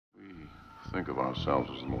think of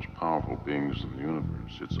ourselves as the most powerful beings in the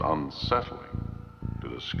universe, it's unsettling to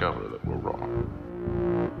discover that we're wrong.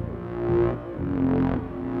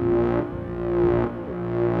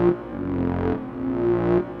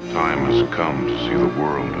 Time has come to see the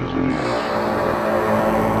world as it is.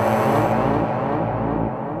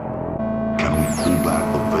 Can we pull back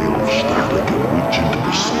the veil of static and reach into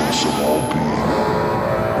the source of all being?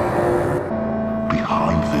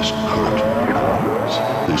 Behind this curtain lies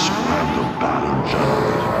this random pattern generator.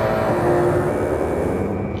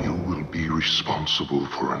 You will be responsible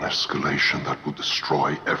for an escalation that will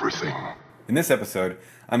destroy everything. In this episode,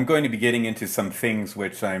 I'm going to be getting into some things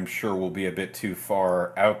which I'm sure will be a bit too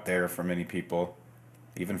far out there for many people,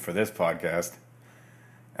 even for this podcast.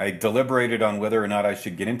 I deliberated on whether or not I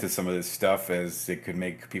should get into some of this stuff, as it could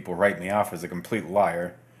make people write me off as a complete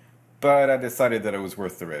liar, but I decided that it was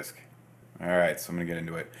worth the risk. Alright, so I'm going to get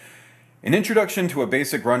into it. An introduction to a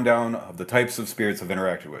basic rundown of the types of spirits I've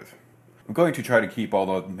interacted with. I'm going to try to keep all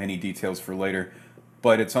the many details for later,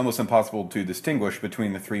 but it's almost impossible to distinguish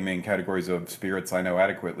between the three main categories of spirits I know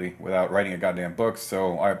adequately without writing a goddamn book,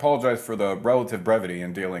 so I apologize for the relative brevity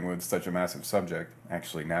in dealing with such a massive subject.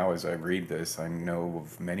 Actually, now as I read this, I know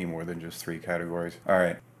of many more than just three categories.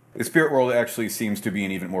 Alright. The spirit world actually seems to be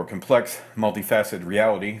an even more complex, multifaceted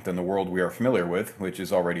reality than the world we are familiar with, which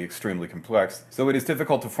is already extremely complex, so it is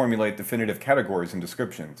difficult to formulate definitive categories and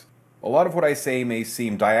descriptions. A lot of what I say may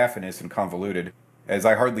seem diaphanous and convoluted, as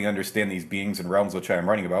I hardly understand these beings and realms which I am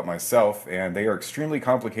writing about myself, and they are extremely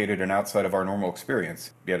complicated and outside of our normal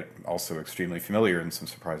experience, yet also extremely familiar in some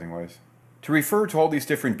surprising ways. To refer to all these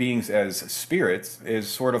different beings as spirits is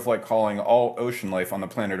sort of like calling all ocean life on the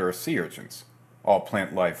planet Earth sea urchins, all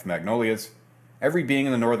plant life magnolias, every being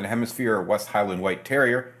in the northern hemisphere a West Highland white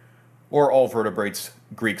terrier, or all vertebrates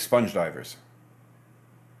Greek sponge divers.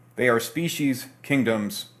 They are species,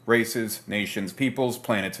 kingdoms, races, nations, peoples,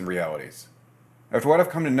 planets, and realities. After what I've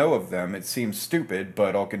come to know of them, it seems stupid,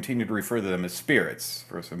 but I'll continue to refer to them as spirits,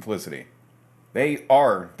 for simplicity. They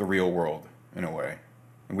are the real world, in a way.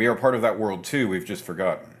 And we are part of that world too, we've just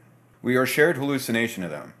forgotten. We are a shared hallucination of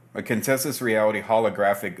them, a consensus reality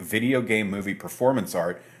holographic video game movie performance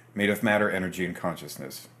art made of matter, energy, and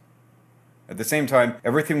consciousness. At the same time,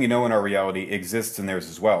 everything we know in our reality exists in theirs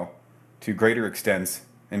as well, to greater extents,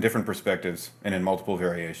 in different perspectives, and in multiple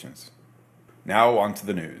variations. Now on to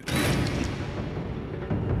the news.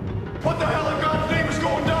 What the hell in God's name is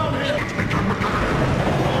going down here?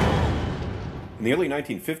 In the early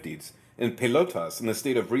 1950s, in Pelotas, in the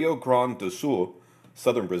state of Rio Grande do Sul,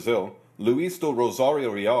 southern Brazil, Luis do Rosario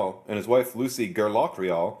Real and his wife Lucy Gerlach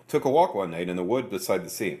Real took a walk one night in the wood beside the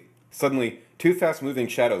sea. Suddenly, two fast-moving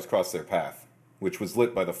shadows crossed their path, which was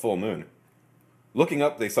lit by the full moon. Looking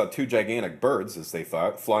up, they saw two gigantic birds, as they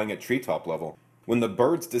thought, flying at treetop level. When the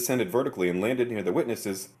birds descended vertically and landed near the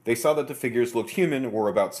witnesses, they saw that the figures looked human and were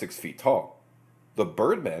about 6 feet tall. The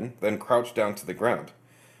birdmen then crouched down to the ground.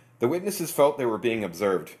 The witnesses felt they were being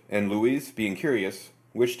observed, and Luis, being curious,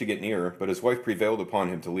 wished to get nearer, but his wife prevailed upon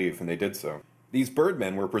him to leave, and they did so. These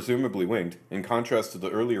birdmen were presumably winged, in contrast to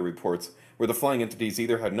the earlier reports where the flying entities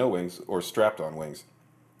either had no wings or strapped on wings.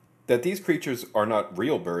 That these creatures are not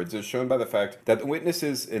real birds is shown by the fact that the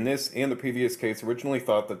witnesses in this and the previous case originally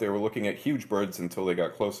thought that they were looking at huge birds until they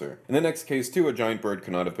got closer. In the next case, too, a giant bird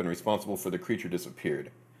could not have been responsible for the creature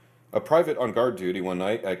disappeared. A private on guard duty one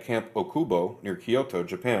night at Camp Okubo near Kyoto,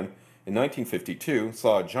 Japan, in 1952,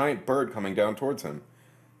 saw a giant bird coming down towards him.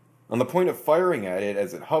 On the point of firing at it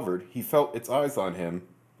as it hovered, he felt its eyes on him,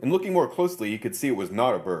 and looking more closely, he could see it was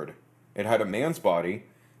not a bird. It had a man's body,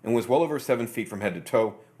 and was well over 7 feet from head to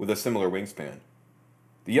toe, with a similar wingspan.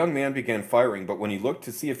 The young man began firing, but when he looked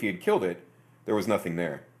to see if he had killed it, there was nothing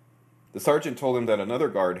there. The sergeant told him that another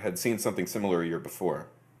guard had seen something similar a year before.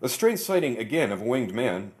 A strange sighting again of a winged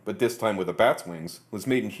man, but this time with a bat's wings, was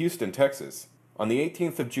made in Houston, Texas, on the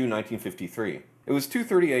 18th of June 1953. It was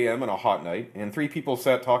 2:30 a.m. on a hot night, and three people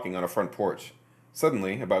sat talking on a front porch.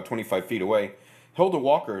 Suddenly, about 25 feet away, Hilda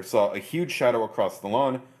Walker saw a huge shadow across the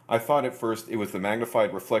lawn. I thought at first it was the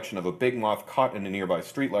magnified reflection of a big moth caught in a nearby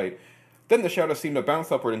streetlight. Then the shadow seemed to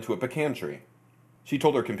bounce upward into a pecan tree. She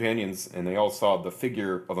told her companions, and they all saw the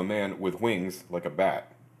figure of a man with wings like a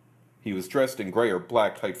bat. He was dressed in gray or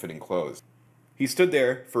black tight-fitting clothes. He stood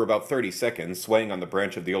there for about 30 seconds, swaying on the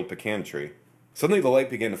branch of the old pecan tree. Suddenly the light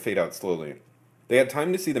began to fade out slowly. They had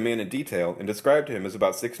time to see the man in detail and described him as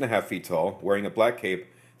about 6.5 feet tall, wearing a black cape,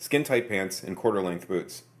 skin-tight pants, and quarter-length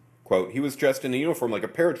boots. Quote, "He was dressed in a uniform like a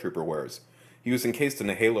paratrooper wears. He was encased in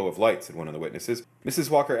a halo of light," said one of the witnesses. Mrs.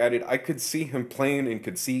 Walker added, "I could see him plain and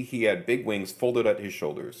could see he had big wings folded at his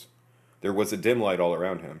shoulders. There was a dim light all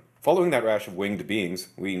around him." Following that rash of winged beings,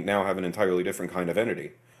 we now have an entirely different kind of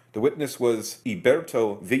entity. The witness was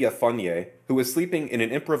Iberto Villafañe, who was sleeping in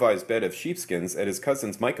an improvised bed of sheepskins at his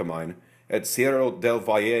cousin's mica mine at Cerro del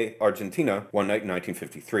Valle, Argentina, one night in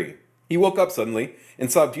 1953. He woke up suddenly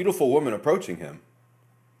and saw a beautiful woman approaching him.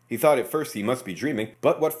 He thought at first he must be dreaming,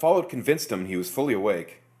 but what followed convinced him he was fully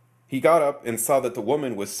awake. He got up and saw that the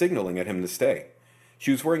woman was signaling at him to stay.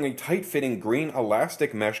 She was wearing a tight-fitting green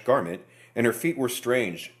elastic mesh garment, and her feet were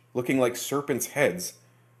strange, looking like serpents' heads,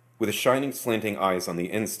 with shining slanting eyes on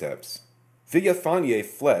the insteps. Villafañe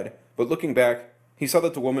fled, but looking back, he saw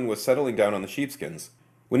that the woman was settling down on the sheepskins.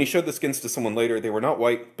 When he showed the skins to someone later, they were not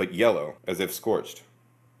white, but yellow, as if scorched.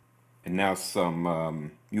 And now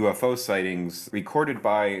some UFO sightings recorded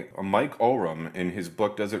by Mike Ulrum in his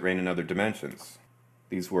book Does It Rain in Other Dimensions.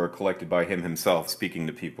 These were collected by him himself, speaking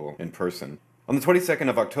to people in person. On the 22nd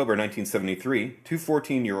of October 1973, two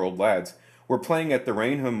 14-year-old lads were playing at the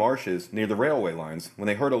Rainham marshes near the railway lines when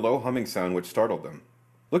they heard a low humming sound which startled them.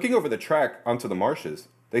 Looking over the track onto the marshes,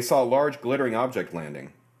 they saw a large glittering object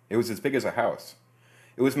landing. It was as big as a house.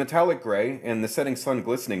 It was metallic gray, and the setting sun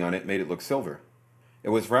glistening on it made it look silver. It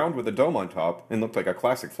was round with a dome on top and looked like a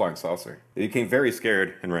classic flying saucer. They became very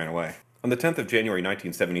scared and ran away. On the 10th of January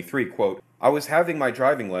 1973, quote, "I was having my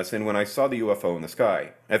driving lesson when I saw the UFO in the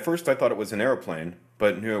sky. At first I thought it was an airplane,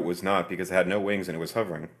 but knew it was not because it had no wings and it was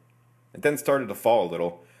hovering. It then started to fall a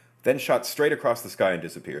little, then shot straight across the sky and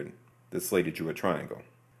disappeared." This lady drew a triangle.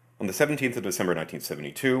 On the 17th of December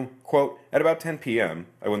 1972, quote, "At about 10 p.m.,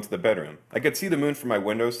 I went to the bedroom. I could see the moon from my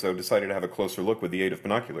window, so decided to have a closer look with the aid of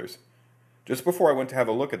binoculars. Just before I went to have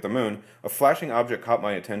a look at the moon, a flashing object caught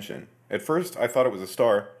my attention. At first, I thought it was a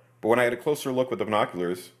star, but when I had a closer look with the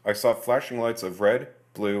binoculars, I saw flashing lights of red,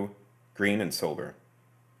 blue, green, and silver.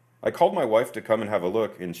 I called my wife to come and have a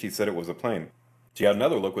look, and she said it was a plane. She had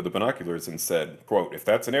another look with the binoculars and said, quote, 'If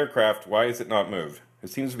that's an aircraft, why is it not moved? It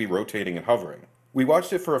seems to be rotating and hovering.' We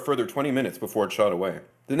watched it for a further 20 minutes before it shot away.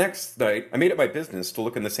 The next night, I made it my business to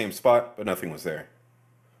look in the same spot, but nothing was there.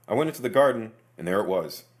 I went into the garden, and there it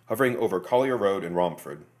was, hovering over Collier Road in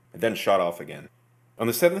Romford. It then shot off again. On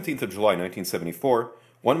the 17th of July 1974,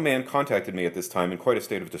 one man contacted me at this time in quite a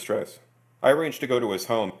state of distress. I arranged to go to his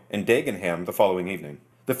home in Dagenham the following evening.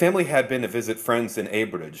 The family had been to visit friends in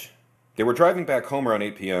Abridge. They were driving back home around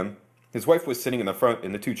 8 p.m. His wife was sitting in the front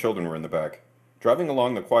and the two children were in the back. Driving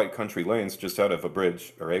along the quiet country lanes just out of a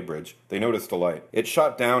bridge, they noticed a light. It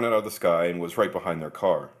shot down out of the sky and was right behind their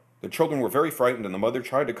car. The children were very frightened and the mother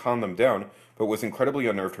tried to calm them down, but was incredibly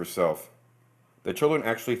unnerved herself. The children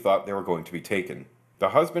actually thought they were going to be taken. The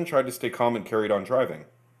husband tried to stay calm and carried on driving.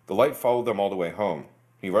 The light followed them all the way home.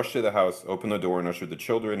 He rushed to the house, opened the door, and ushered the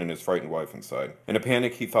children and his frightened wife inside. In a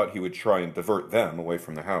panic, he thought he would try and divert them away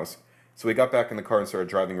from the house, so he got back in the car and started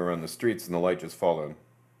driving around the streets, and the light just followed.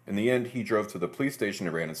 In the end, he drove to the police station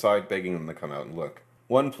and ran inside, begging them to come out and look.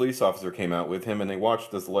 One police officer came out with him, and they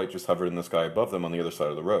watched as the light just hovered in the sky above them on the other side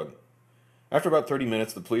of the road. After about 30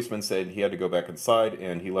 minutes, the policeman said he had to go back inside,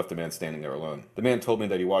 and he left the man standing there alone. The man told me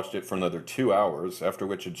that he watched it for another 2 hours, after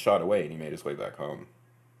which it shot away and he made his way back home.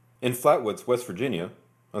 In Flatwoods, West Virginia,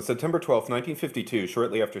 on September 12, 1952,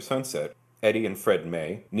 shortly after sunset, Eddie and Fred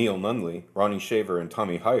May, Neil Nunley, Ronnie Shaver, and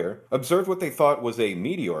Tommy Heyer observed what they thought was a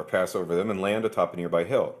meteor pass over them and land atop a nearby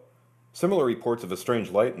hill. Similar reports of a strange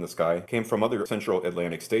light in the sky came from other central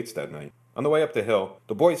Atlantic states that night. On the way up the hill,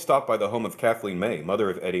 the boys stopped by the home of Kathleen May, mother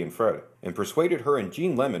of Eddie and Fred, and persuaded her and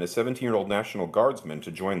Gene Lemon, a 17-year-old National Guardsman,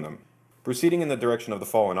 to join them. Proceeding in the direction of the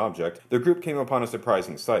fallen object, the group came upon a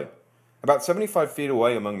surprising sight. About 75 feet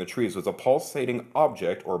away among the trees was a pulsating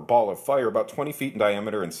object or ball of fire about 20 feet in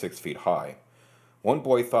diameter and 6 feet high. One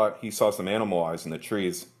boy thought he saw some animal eyes in the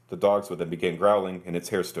trees. The dogs would then begin growling, and its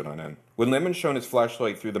hair stood on end. When Lemon shone his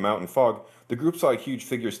flashlight through the mountain fog, the group saw a huge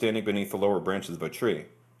figure standing beneath the lower branches of a tree.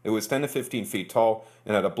 It was 10 to 15 feet tall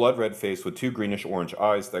and had a blood-red face with two greenish-orange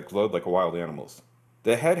eyes that glowed like a wild animal's.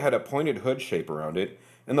 The head had a pointed hood shape around it,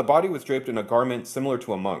 and the body was draped in a garment similar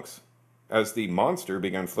to a monk's. As the monster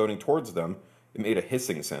began floating towards them, it made a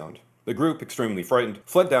hissing sound. The group, extremely frightened,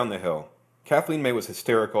 fled down the hill. Kathleen May was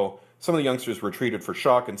hysterical. Some of the youngsters were treated for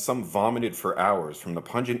shock, and some vomited for hours from the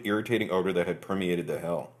pungent, irritating odor that had permeated the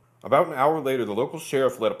hill. About an hour later, the local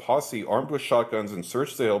sheriff led a posse armed with shotguns and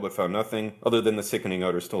searched the hill but found nothing other than the sickening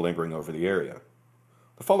odor still lingering over the area.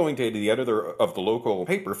 The following day, the editor of the local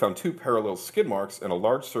paper found two parallel skid marks and a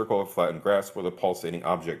large circle of flattened grass where the pulsating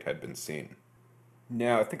object had been seen.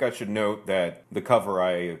 Now, I think I should note that the cover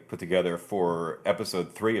I put together for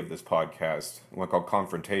episode 3 of this podcast, one called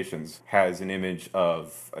Confrontations, has an image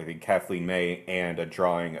of, I think, Kathleen May and a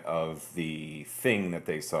drawing of the thing that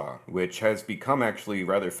they saw, which has become actually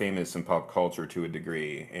rather famous in pop culture to a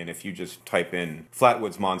degree. And if you just type in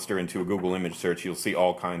Flatwoods Monster into a Google image search, you'll see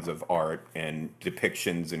all kinds of art and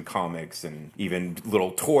depictions and comics and even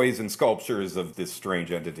little toys and sculptures of this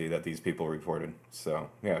strange entity that these people reported. So,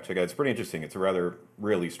 yeah, check it out. It's pretty interesting. It's a rather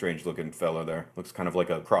really strange looking fellow there. Looks kind of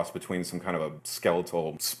like a cross between some kind of a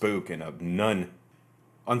skeletal spook and a nun.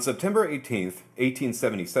 On September 18th,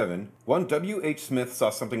 1877, one W.H. Smith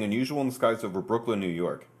saw something unusual in the skies over Brooklyn, New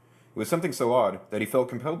York. It was something so odd that he felt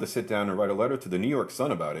compelled to sit down and write a letter to the New York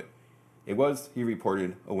Sun about it. It was, he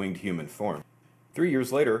reported, a winged human form. 3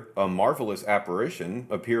 years later, a marvelous apparition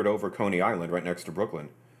appeared over Coney Island right next to Brooklyn.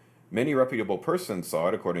 Many reputable persons saw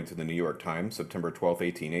it, according to the New York Times, September 12,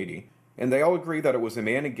 1880, and they all agree that it was a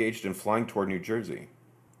man engaged in flying toward New Jersey.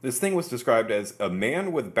 This thing was described as a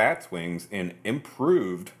man with bat's wings and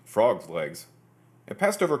improved frog's legs. It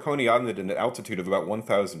passed over Coney Island at an altitude of about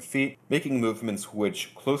 1,000 feet, making movements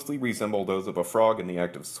which closely resembled those of a frog in the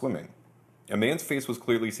act of swimming. A man's face was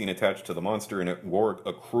clearly seen attached to the monster, and it wore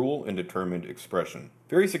a cruel and determined expression.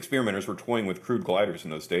 Various experimenters were toying with crude gliders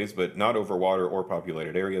in those days, but not over water or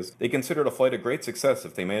populated areas. They considered a flight a great success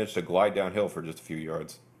if they managed to glide downhill for just a few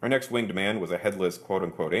yards. Our next winged man was a headless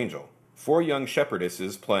quote-unquote angel. 4 young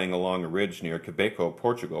shepherdesses playing along a ridge near Quebeco,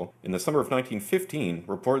 Portugal, in the summer of 1915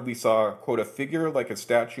 reportedly saw, quote, a figure like a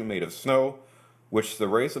statue made of snow, which the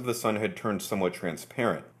rays of the sun had turned somewhat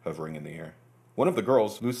transparent, hovering in the air. One of the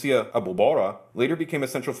girls, Lucia Abubora, later became a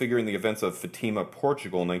central figure in the events of Fatima,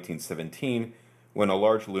 Portugal in 1917, when a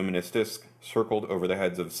large luminous disk circled over the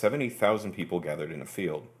heads of 70,000 people gathered in a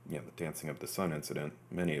field. Yeah, the dancing of the sun incident.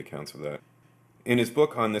 Many accounts of that. In his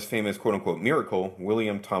book on this famous quote-unquote miracle,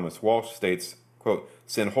 William Thomas Walsh states, quote,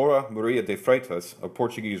 Senhora Maria de Freitas, a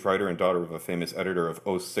Portuguese writer and daughter of a famous editor of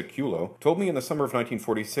O Seculo, told me in the summer of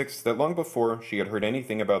 1946 that long before she had heard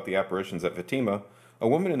anything about the apparitions at Fatima, a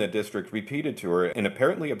woman in the district repeated to her an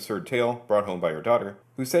apparently absurd tale brought home by her daughter,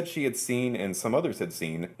 who said she had seen, and some others had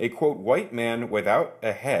seen, a, quote, white man without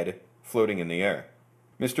a head floating in the air.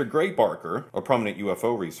 Mr. Gray Barker, a prominent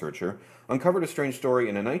UFO researcher, uncovered a strange story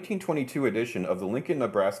in a 1922 edition of the Lincoln,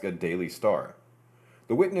 Nebraska Daily Star.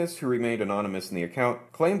 The witness, who remained anonymous in the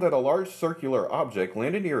account, claimed that a large circular object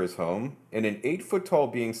landed near his home and an 8-foot-tall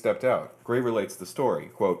being stepped out. Gray relates the story,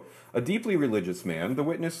 quote, a deeply religious man, the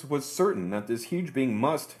witness was certain that this huge being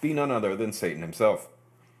must be none other than Satan himself.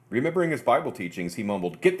 Remembering his Bible teachings, he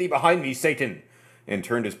mumbled, "Get thee behind me, Satan!" and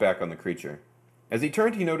turned his back on the creature. As he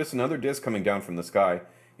turned, he noticed another disc coming down from the sky,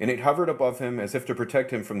 and it hovered above him as if to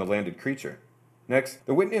protect him from the landed creature. Next,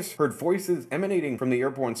 the witness heard voices emanating from the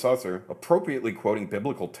airborne saucer, appropriately quoting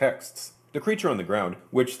biblical texts. The creature on the ground,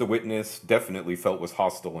 which the witness definitely felt was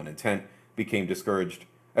hostile in intent, became discouraged,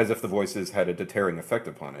 as if the voices had a deterring effect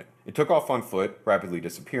upon it. It took off on foot, rapidly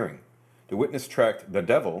disappearing. The witness tracked the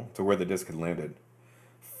devil to where the disc had landed.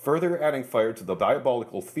 Further adding fire to the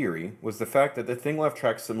diabolical theory was the fact that the thing left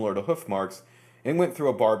tracks similar to hoof marks and went through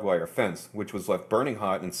a barbed wire fence, which was left burning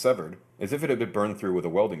hot and severed, as if it had been burned through with a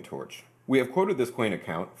welding torch. We have quoted this quaint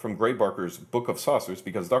account from Gray Barker's Book of Saucers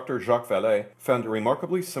because Dr. Jacques Vallée found a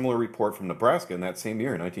remarkably similar report from Nebraska in that same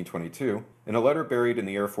year, 1922, in a letter buried in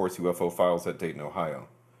the Air Force UFO files at Dayton, Ohio.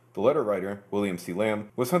 The letter writer, William C. Lamb,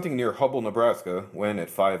 was hunting near Hubble, Nebraska, when at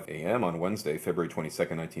 5 a.m. on Wednesday, February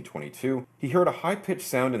 22, 1922, he heard a high-pitched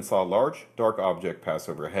sound and saw a large, dark object pass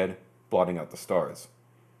overhead, blotting out the stars.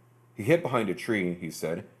 He hid behind a tree, he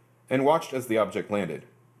said, and watched as the object landed.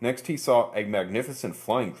 Next he saw a magnificent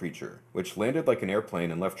flying creature, which landed like an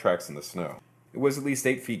airplane and left tracks in the snow. It was at least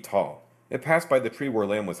 8 feet tall. It passed by the tree where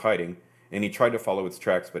Lamb was hiding, and he tried to follow its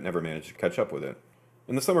tracks but never managed to catch up with it.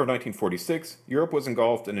 In the summer of 1946, Europe was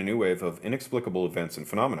engulfed in a new wave of inexplicable events and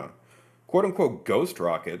phenomena. Quote-unquote ghost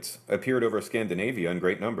rockets appeared over Scandinavia in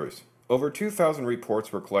great numbers. Over 2,000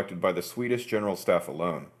 reports were collected by the Swedish General Staff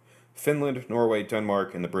alone. Finland, Norway,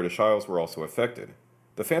 Denmark, and the British Isles were also affected.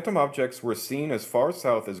 The phantom objects were seen as far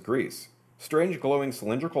south as Greece. Strange glowing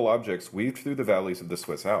cylindrical objects weaved through the valleys of the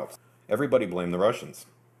Swiss Alps. Everybody blamed the Russians.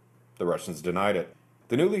 The Russians denied it.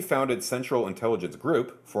 The newly founded Central Intelligence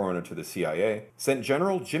Group, forerunner to the CIA, sent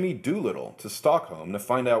General Jimmy Doolittle to Stockholm to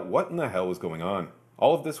find out what in the hell was going on.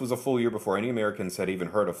 All of this was a full year before any Americans had even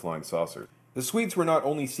heard of flying saucers. The Swedes were not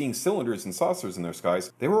only seeing cylinders and saucers in their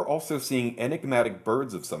skies, they were also seeing enigmatic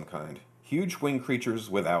birds of some kind. Huge winged creatures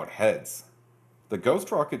without heads. The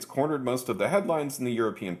ghost rockets cornered most of the headlines in the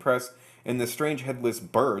European press, and the strange headless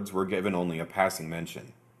birds were given only a passing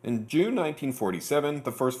mention. In June 1947,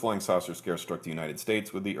 the first flying saucer scare struck the United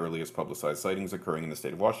States, with the earliest publicized sightings occurring in the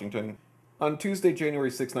state of Washington. On Tuesday, January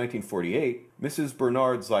 6, 1948, Mrs.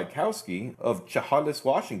 Bernard Zykowski of Chehalis,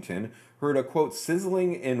 Washington, heard a, quote,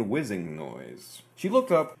 sizzling and whizzing noise. She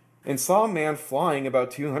looked up and saw a man flying about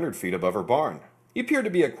 200 feet above her barn. He appeared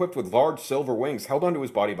to be equipped with large silver wings held onto his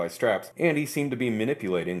body by straps, and he seemed to be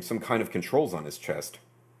manipulating some kind of controls on his chest.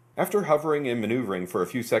 After hovering and maneuvering for a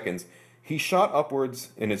few seconds, he shot upwards,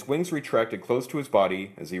 and his wings retracted close to his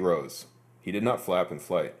body as he rose. He did not flap in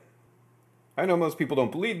flight. I know most people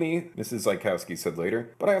don't believe me, Mrs. Zykowski said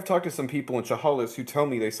later, but I have talked to some people in Chehalis who tell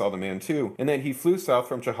me they saw the man too, and that he flew south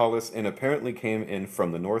from Chehalis and apparently came in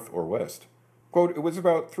from the north or west. Quote, it was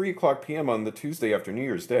about 3 o'clock p.m. on the Tuesday after New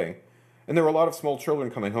Year's Day, and there were a lot of small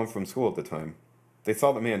children coming home from school at the time. They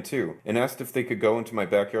saw the man too, and asked if they could go into my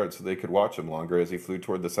backyard so they could watch him longer as he flew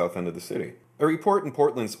toward the south end of the city. A report in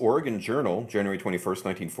Portland's Oregon Journal, January 21,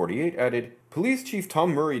 1948, added, Police Chief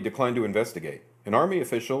Tom Murray declined to investigate. An Army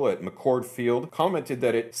official at McCord Field commented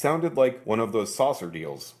that it sounded like one of those saucer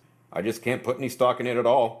deals. I just can't put any stock in it at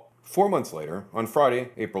all. 4 months later, on Friday,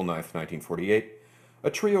 April 9, 1948,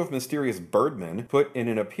 a trio of mysterious birdmen put in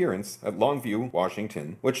an appearance at Longview,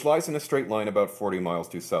 Washington, which lies in a straight line about 40 miles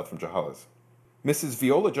due south from Chehalis. Mrs.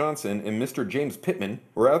 Viola Johnson and Mr. James Pittman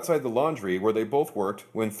were outside the laundry where they both worked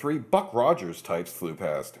when 3 Buck Rogers types flew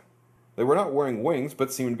past. They were not wearing wings,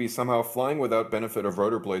 but seemed to be somehow flying without benefit of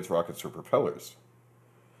rotor blades, rockets, or propellers.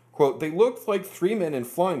 Quote, they looked like 3 men in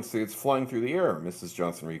flying suits flying through the air, Mrs.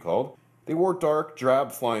 Johnson recalled. They wore dark,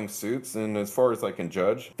 drab flying suits, and as far as I can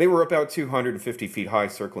judge, they were about 250 feet high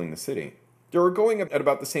circling the city. They were going at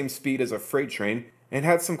about the same speed as a freight train, and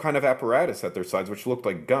had some kind of apparatus at their sides which looked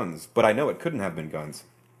like guns, but I know it couldn't have been guns.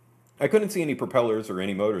 I couldn't see any propellers or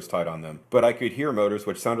any motors tied on them, but I could hear motors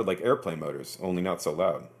which sounded like airplane motors, only not so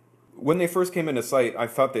loud. When they first came into sight, I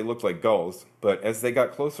thought they looked like gulls, but as they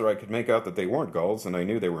got closer I could make out that they weren't gulls, and I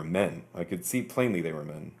knew they were men. I could see plainly they were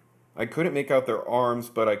men. I couldn't make out their arms,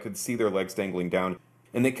 but I could see their legs dangling down,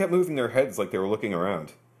 and they kept moving their heads like they were looking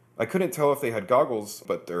around. I couldn't tell if they had goggles,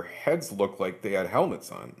 but their heads looked like they had helmets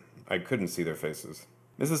on. I couldn't see their faces.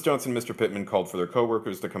 Mrs. Johnson and Mr. Pittman called for their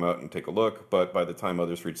co-workers to come out and take a look, but by the time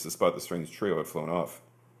others reached the spot, the strange trio had flown off.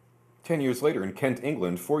 10 years later, in Kent,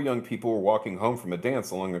 England, 4 young people were walking home from a dance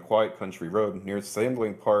along a quiet country road near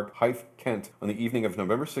Sandling Park, Hythe, Kent, on the evening of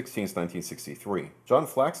November 16, 1963. John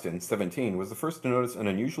Flaxton, 17, was the first to notice an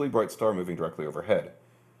unusually bright star moving directly overhead.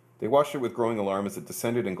 They watched it with growing alarm as it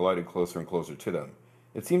descended and glided closer and closer to them.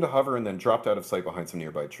 It seemed to hover and then dropped out of sight behind some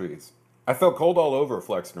nearby trees. I felt cold all over,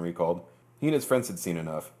 Flaxton recalled. He and his friends had seen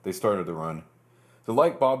enough. They started to run. The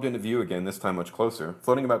light bobbed into view again, this time much closer,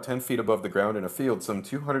 floating about 10 feet above the ground in a field some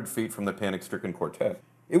 200 feet from the panic-stricken quartet.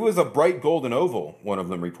 It was a bright golden oval, one of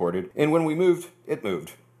them reported, and when we moved, it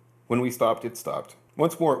moved. When we stopped, it stopped.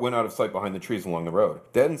 Once more it went out of sight behind the trees along the road.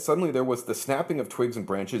 Then suddenly there was the snapping of twigs and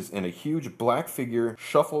branches, and a huge black figure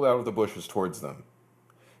shuffled out of the bushes towards them.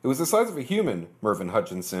 It was the size of a human, Mervyn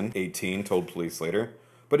Hutchinson, 18, told police later,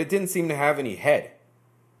 but it didn't seem to have any head.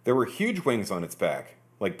 There were huge wings on its back,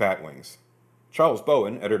 like bat wings. Charles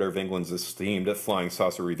Bowen, editor of England's esteemed Flying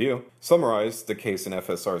Saucer Review, summarized the case in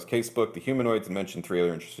FSR's casebook, The Humanoids, and mentioned 3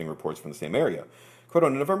 other interesting reports from the same area. Quote,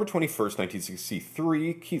 on November 21,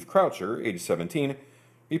 1963, Keith Croucher, age 17,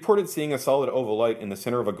 reported seeing a solid oval light in the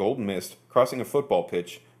center of a golden mist crossing a football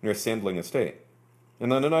pitch near Sandling Estate.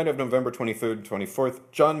 And on the night of November 23rd and 24th,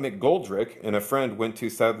 John McGoldrick and a friend went to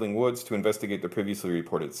Sadling Woods to investigate the previously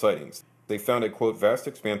reported sightings. They found a, quote, vast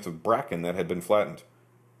expanse of bracken that had been flattened.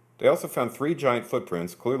 They also found 3 giant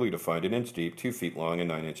footprints, clearly defined, an inch deep, 2 feet long, and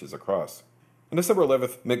 9 inches across. On December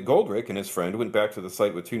 11th, McGoldrick and his friend went back to the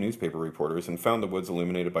site with 2 newspaper reporters and found the woods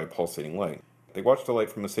illuminated by pulsating light. They watched the light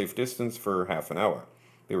from a safe distance for half an hour.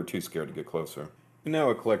 They were too scared to get closer. And now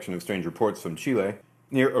a collection of strange reports from Chile.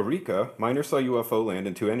 Near Arica, miners saw UFO land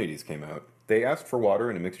and 2 entities came out. They asked for water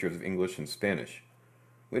and a mixture of English and Spanish.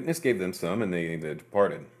 Witness gave them some, and they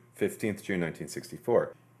departed. 15th June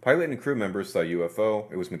 1964. Pilot and crew members saw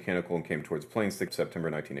UFO. It was mechanical and came towards planes.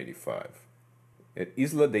 September 1985. At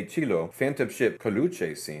Isla de Chilo, phantom ship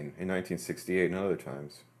Coluche seen in 1968 and other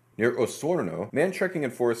times. Near Osorno, man trekking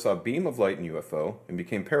in forest saw a beam of light in UFO and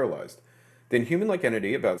became paralyzed. Then human-like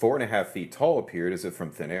entity about 4.5 feet tall appeared as if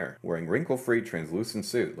from thin air, wearing wrinkle-free translucent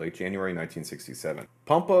suit, late January 1967.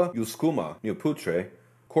 Pampa Yuscuma, New Putre,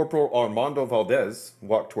 Corporal Armando Valdez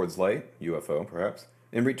walked towards light, UFO perhaps,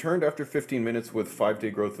 and returned after 15 minutes with 5-day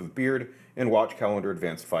growth of beard and watch calendar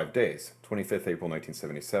advanced 5 days, 25th April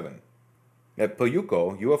 1977. At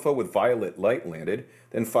Puyuco, UFO with violet light landed,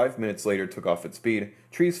 then 5 minutes later took off at speed.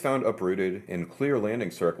 Trees found uprooted in clear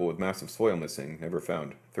landing circle with massive soil missing, never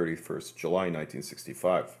found, 31st July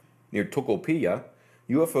 1965. Near Tocopilla,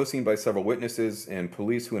 UFO seen by several witnesses, and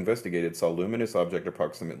police who investigated saw luminous object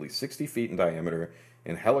approximately 60 feet in diameter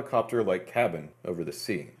and helicopter-like cabin over the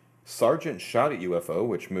sea. Sergeant shot at UFO,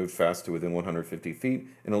 which moved fast to within 150 feet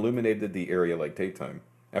and illuminated the area like daytime.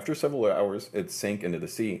 After several hours, it sank into the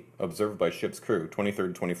sea, observed by ship's crew, 23rd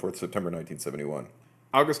and 24th September 1971.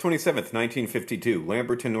 August 27th, 1952,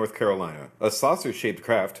 Lamberton, North Carolina. A saucer-shaped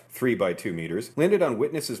craft, 3 by 2 meters, landed on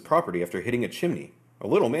witness's property after hitting a chimney. A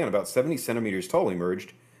little man about 70 centimeters tall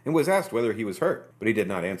emerged and was asked whether he was hurt, but he did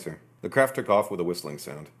not answer. The craft took off with a whistling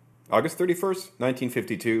sound. August 31st,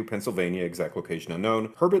 1952, Pennsylvania, exact location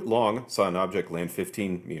unknown. Herbert Long saw an object land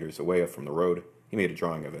 15 meters away from the road. He made a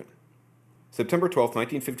drawing of it. September 12th,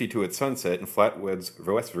 1952, at sunset in Flatwoods,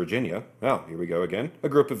 West Virginia. Oh, here we go again. A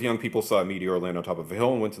group of young people saw a meteor land on top of a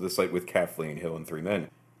hill and went to the site with Kathleen Hill and 3 men.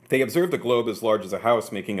 They observed a globe as large as a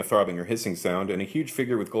house making a throbbing or hissing sound and a huge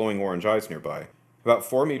figure with glowing orange eyes nearby. About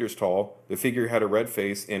 4 meters tall, the figure had a red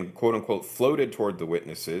face and quote-unquote floated toward the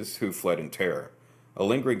witnesses, who fled in terror. A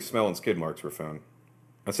lingering smell and skid marks were found.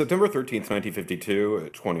 On September 13th, 1952,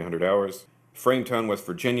 at 2000 hours, Fraytown, West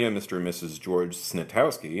Virginia, Mr. and Mrs. George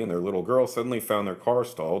Snitowski and their little girl suddenly found their car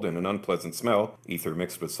stalled and an unpleasant smell, ether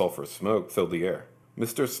mixed with sulfur smoke, filled the air.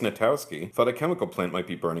 Mr. Snitowski thought a chemical plant might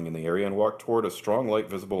be burning in the area and walked toward a strong light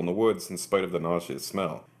visible in the woods in spite of the nauseous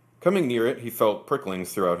smell. Coming near it, he felt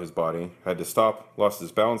pricklings throughout his body, had to stop, lost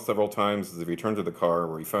his balance several times as he returned to the car,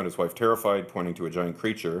 where he found his wife terrified, pointing to a giant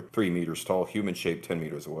creature, 3 meters tall, human-shaped, 10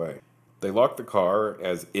 meters away. They locked the car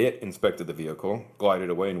as it inspected the vehicle, glided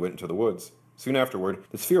away, and went into the woods. Soon afterward,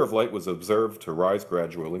 the sphere of light was observed to rise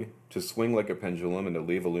gradually, to swing like a pendulum, and to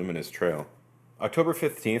leave a luminous trail. October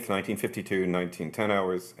 15th, 1952, 1910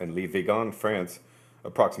 hours, at Le Vigan, France,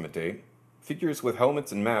 approximate date. Figures with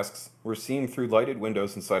helmets and masks were seen through lighted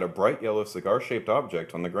windows inside a bright yellow cigar-shaped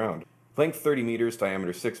object on the ground. Length 30 meters,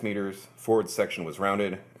 diameter 6 meters, forward section was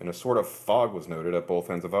rounded, and a sort of fog was noted at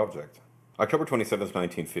both ends of object. October 27th,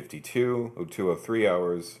 1952, 02:03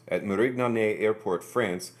 hours, at Mérignane Airport,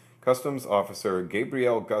 France, Customs Officer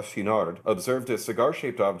Gabriel Gachinard observed a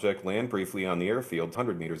cigar-shaped object land briefly on the airfield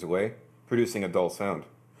 100 meters away, producing a dull sound.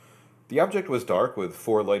 The object was dark with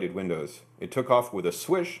 4 lighted windows. It took off with a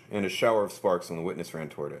swish and a shower of sparks, and the witness ran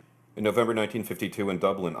toward it. In November 1952, in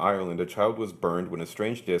Dublin, Ireland, a child was burned when a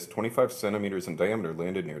strange disc 25 centimeters in diameter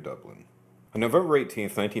landed near Dublin. On November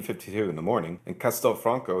 18th, 1952, in the morning, in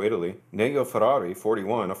Castelfranco, Italy, Neo Ferrari,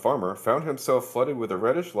 41, a farmer, found himself flooded with a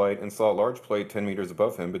reddish light and saw a large plate 10 meters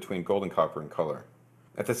above him between gold and copper in color.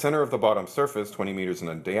 At the center of the bottom surface, 20 meters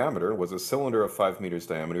in diameter, was a cylinder of 5 meters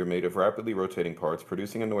diameter made of rapidly rotating parts,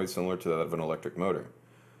 producing a noise similar to that of an electric motor.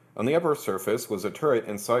 On the upper surface was a turret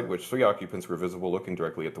inside which 3 occupants were visible looking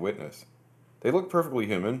directly at the witness. They looked perfectly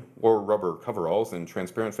human, wore rubber coveralls and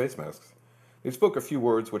transparent face masks. They spoke a few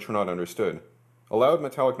words which were not understood. A loud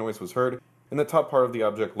metallic noise was heard, and the top part of the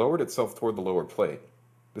object lowered itself toward the lower plate.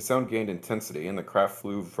 The sound gained intensity, and the craft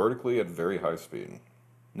flew vertically at very high speed.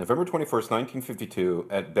 November 21st, 1952,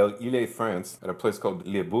 at Belle-Île, France, at a place called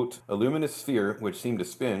Les Buttes, a luminous sphere, which seemed to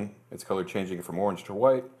spin, its color changing from orange to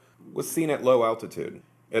white, was seen at low altitude.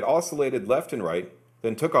 It oscillated left and right,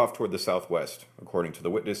 then took off toward the southwest, according to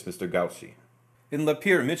the witness, Mr. Gauci. In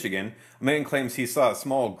Lapeer, Michigan, a man claims he saw a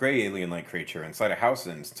small gray alien-like creature inside a house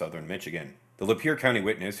in southern Michigan. The Lapeer County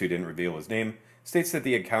witness, who didn't reveal his name, states that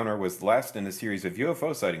the encounter was the last in a series of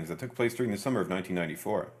UFO sightings that took place during the summer of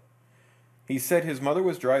 1994. He said his mother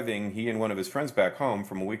was driving he and one of his friends back home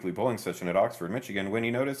from a weekly bowling session at Oxford, Michigan, when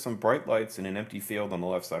he noticed some bright lights in an empty field on the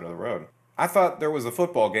left side of the road. I thought there was a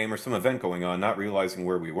football game or some event going on, not realizing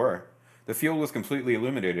where we were. The field was completely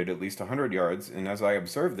illuminated at least 100 yards, and as I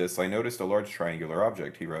observed this, I noticed a large triangular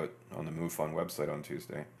object, he wrote on the MUFON website on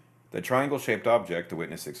Tuesday. The triangle-shaped object, the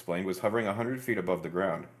witness explained, was hovering 100 feet above the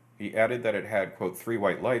ground. He added that it had, quote, 3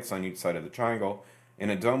 white lights on each side of the triangle,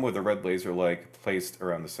 and a dome with a red laser-like placed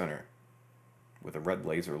around the center. With a red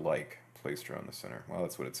laser-like placed around the center. Well,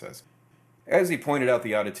 that's what it says. As he pointed out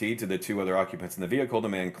the oddity to the 2 other occupants in the vehicle, the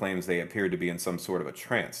man claims they appeared to be in some sort of a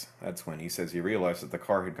trance. That's when he says he realized that the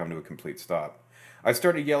car had come to a complete stop. I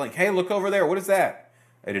started yelling, "Hey, look over there, what is that?"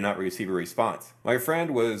 I did not receive a response. My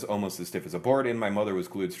friend was almost as stiff as a board, and my mother was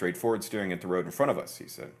glued straight forward, staring at the road in front of us, he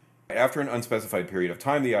said. After an unspecified period of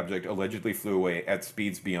time, the object allegedly flew away at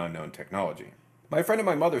speeds beyond known technology. My friend and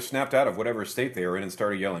my mother snapped out of whatever state they were in and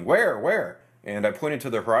started yelling, "Where? Where?" And I pointed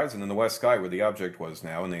to the horizon in the west sky where the object was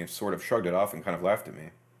now, and they sort of shrugged it off and kind of laughed at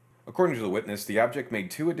me. According to the witness, the object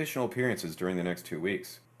made 2 additional appearances during the next 2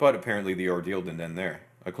 weeks. But apparently the ordeal didn't end there.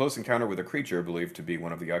 A close encounter with a creature believed to be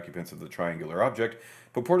one of the occupants of the triangular object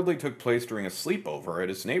purportedly took place during a sleepover at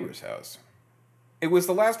his neighbor's house. It was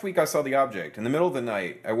the last week I saw the object. In the middle of the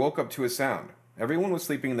night, I woke up to a sound. Everyone was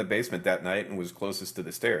sleeping in the basement that night and was closest to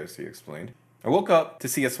the stairs, he explained. I woke up to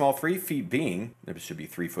see a small 3-foot being, it should be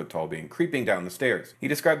 3-foot tall being, creeping down the stairs. He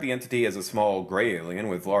described the entity as a small gray alien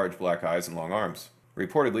with large black eyes and long arms.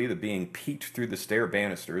 Reportedly, the being peeked through the stair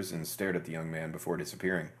banisters and stared at the young man before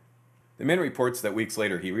disappearing. The man reports that weeks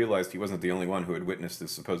later he realized he wasn't the only one who had witnessed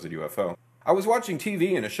this supposed UFO. I was watching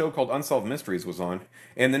TV and a show called Unsolved Mysteries was on,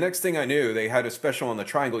 and the next thing I knew, they had a special on the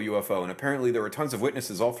triangle UFO, and apparently there were tons of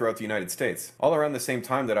witnesses all throughout the United States, all around the same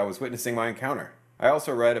time that I was witnessing my encounter. I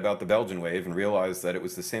also read about the Belgian wave and realized that it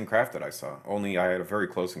was the same craft that I saw, only I had a very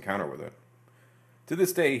close encounter with it. To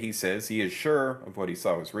this day, he says he is sure of what he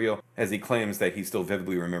saw was real, as he claims that he still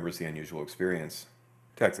vividly remembers the unusual experience.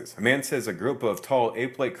 Texas. A man says a group of tall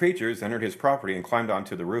ape-like creatures entered his property and climbed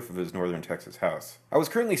onto the roof of his northern Texas house. I was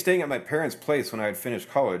currently staying at my parents' place when I had finished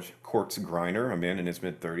college, Quartz Griner, a man in his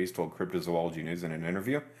mid-30s, told Cryptozoology News in an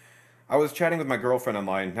interview. I was chatting with my girlfriend and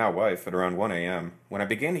my now wife at around 1 a.m. when I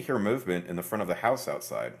began to hear movement in the front of the house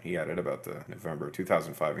outside, he added about the November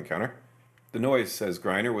 2005 encounter. The noise, says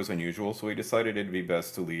Griner, was unusual, so he decided it'd be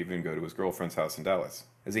best to leave and go to his girlfriend's house in Dallas.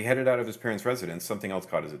 As he headed out of his parents' residence, something else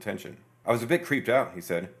caught his attention. I was a bit creeped out, he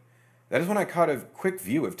said. That is when I caught a quick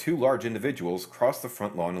view of 2 large individuals cross the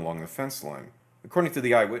front lawn along the fence line. According to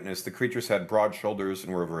the eyewitness, the creatures had broad shoulders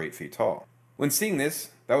and were over 8 feet tall. When seeing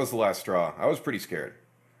this, that was the last straw. I was pretty scared.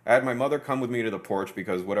 I had my mother come with me to the porch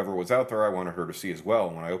because whatever was out there I wanted her to see as well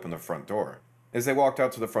when I opened the front door. As they walked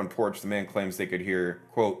out to the front porch, the man claims they could hear,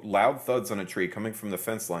 quote, loud thuds on a tree coming from the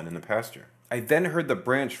fence line in the pasture. I then heard the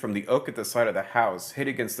branch from the oak at the side of the house hit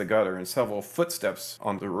against the gutter and several footsteps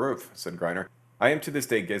on the roof, said Griner. I am to this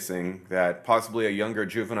day guessing that possibly a younger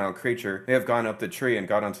juvenile creature may have gone up the tree and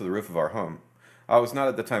got onto the roof of our home. I was not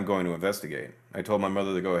at the time going to investigate. I told my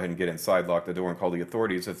mother to go ahead and get inside, lock the door, and call the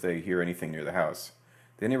authorities if they hear anything near the house.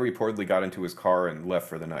 Then he reportedly got into his car and left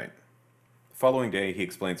for the night. The following day, he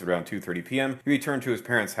explains around 2:30 p.m., he returned to his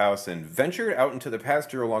parents' house and ventured out into the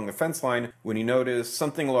pasture along the fence line when he noticed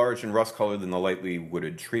something large and rust-colored than the lightly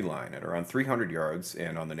wooded tree line at around 300 yards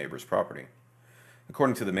and on the neighbor's property.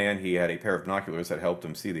 According to the man, he had a pair of binoculars that helped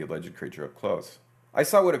him see the alleged creature up close. I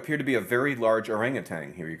saw what appeared to be a very large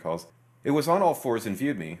orangutan, he recalls. It was on all fours and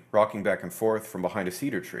viewed me, rocking back and forth from behind a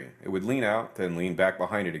cedar tree. It would lean out, then lean back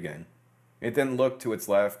behind it again. It then looked to its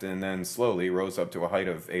left and then slowly rose up to a height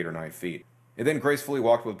of 8 or 9 feet. It then gracefully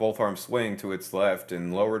walked with both arms swaying to its left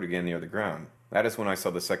and lowered again near the ground. That is when I saw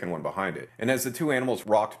the second one behind it. And as the 2 animals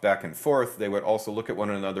rocked back and forth, they would also look at one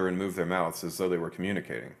another and move their mouths as though they were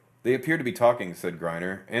communicating. They appeared to be talking, said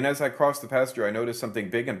Griner, and as I crossed the pasture I noticed something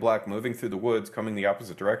big and black moving through the woods coming the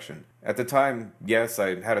opposite direction. At the time, yes,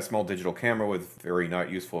 I had a small digital camera with very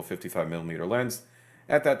not useful 55mm lens.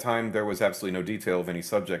 At that time, there was absolutely no detail of any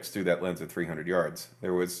subjects through that lens at 300 yards.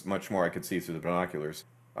 There was much more I could see through the binoculars.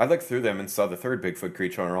 I looked through them and saw the third Bigfoot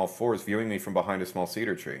creature on all fours viewing me from behind a small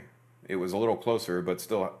cedar tree. It was a little closer, but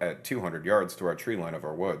still at 200 yards to our tree line of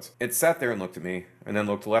our woods. It sat there and looked at me, and then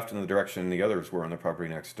looked left in the direction the others were on the property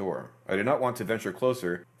next door. I did not want to venture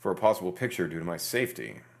closer for a possible picture due to my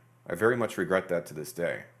safety. I very much regret that to this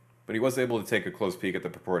day. But he was able to take a close peek at the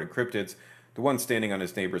purported cryptids. The one standing on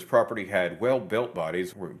his neighbor's property had well-built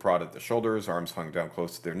bodies, were broad at the shoulders, arms hung down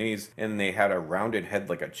close to their knees, and they had a rounded head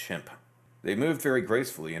like a chimp. They moved very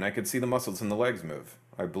gracefully, and I could see the muscles in the legs move.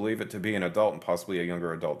 I believe it to be an adult and possibly a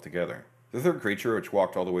younger adult together. The third creature, which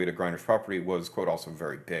walked all the way to Griner's property, was, quote, also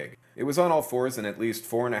very big. It was on all fours and at least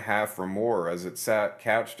 4.5 or more as it sat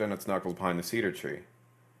couched on its knuckles behind the cedar tree.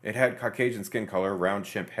 It had Caucasian skin color, round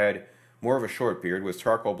chimp head, more of a short beard, was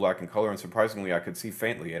charcoal black in color, and surprisingly I could see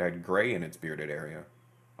faintly it had gray in its bearded area.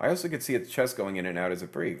 I also could see its chest going in and out as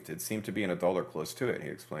it breathed. It seemed to be an adult or close to it, he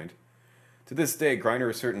explained. To this day,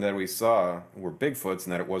 Griner is certain that what we saw were Bigfoots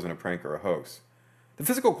and that it wasn't a prank or a hoax. The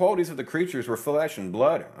physical qualities of the creatures were flesh and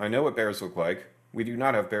blood. I know what bears look like. We do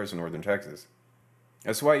not have bears in northern Texas.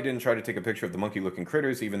 That's why he didn't try to take a picture of the monkey-looking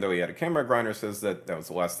critters, even though he had a camera. Griner says that was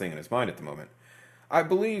the last thing in his mind at the moment. I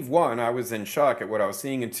believe, 1, I was in shock at what I was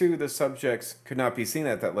seeing, and 2, the subjects could not be seen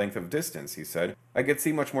at that length of distance, he said. I could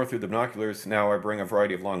see much more through the binoculars. Now I bring a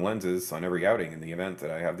variety of long lenses on every outing in the event that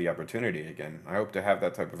I have the opportunity again. I hope to have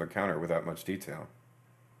that type of encounter without much detail.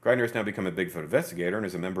 Griner has now become a Bigfoot investigator and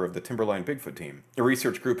is a member of the Timberline Bigfoot team. The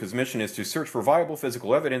research group, whose mission is to search for viable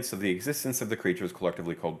physical evidence of the existence of the creatures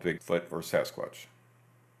collectively called Bigfoot or Sasquatch.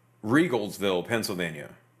 Regalsville,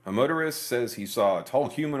 Pennsylvania. A motorist says he saw a tall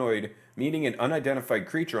humanoid meeting an unidentified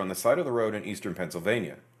creature on the side of the road in eastern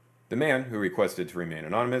Pennsylvania. The man, who requested to remain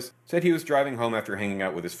anonymous, said he was driving home after hanging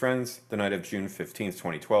out with his friends the night of June 15,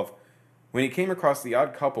 2012, when he came across the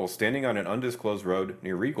odd couple standing on an undisclosed road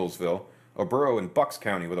near Regalsville, a borough in Bucks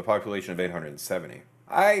County with a population of 870.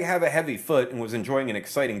 "I have a heavy foot and was enjoying an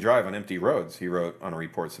exciting drive on empty roads," he wrote on a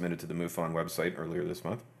report submitted to the MUFON website earlier this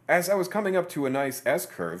month. "As I was coming up to a nice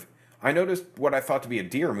S-curve, I noticed what I thought to be a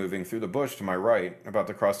deer moving through the bush to my right, about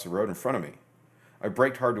to cross the road in front of me. I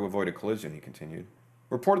braked hard to avoid a collision," he continued.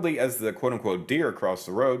 Reportedly, as the quote-unquote deer crossed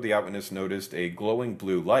the road, the eyewitness noticed a glowing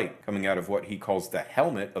blue light coming out of what he calls the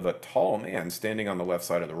helmet of a tall man standing on the left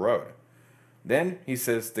side of the road. Then, he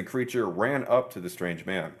says, the creature ran up to the strange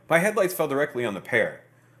man. "My headlights fell directly on the pair.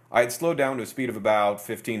 I had slowed down to a speed of about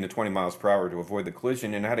 15 to 20 miles per hour to avoid the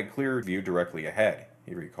collision and had a clear view directly ahead,"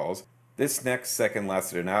 he recalls. "This next second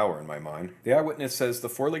lasted an hour in my mind." The eyewitness says the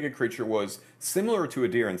four-legged creature was similar to a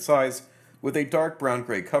deer in size, with a dark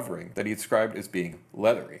brown-gray covering that he described as being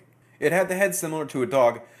leathery. It had the head similar to a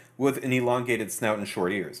dog, with an elongated snout and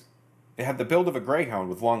short ears. It had the build of a greyhound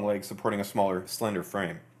with long legs supporting a smaller, slender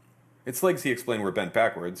frame. Its legs, he explained, were bent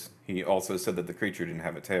backwards. He also said that the creature didn't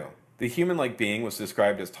have a tail. The human-like being was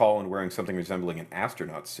described as tall and wearing something resembling an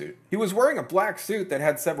astronaut suit. He was wearing a black suit that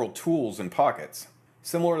had several tools and pockets,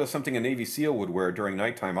 similar to something a Navy SEAL would wear during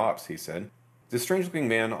nighttime ops, he said. The strange-looking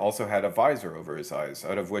man also had a visor over his eyes,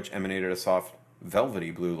 out of which emanated a soft, velvety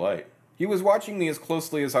blue light. "He was watching me as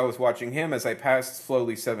closely as I was watching him as I passed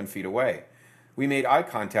slowly 7 feet away. We made eye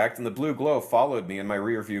contact, and the blue glow followed me in my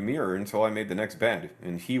rearview mirror until I made the next bend,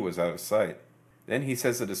 and he was out of sight." Then he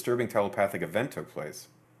says a disturbing telepathic event took place.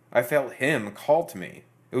 "I felt him call to me.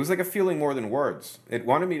 It was like a feeling more than words. It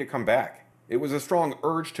wanted me to come back. It was a strong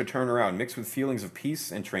urge to turn around, mixed with feelings of peace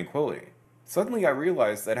and tranquility. Suddenly I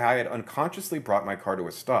realized that I had unconsciously brought my car to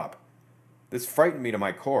a stop. This frightened me to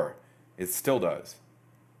my core. It still does.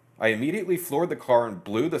 I immediately floored the car and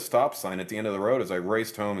blew the stop sign at the end of the road as I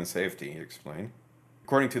raced home in safety," he explained.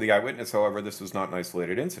 According to the eyewitness, however, this was not an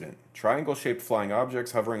isolated incident. Triangle-shaped flying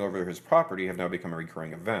objects hovering over his property have now become a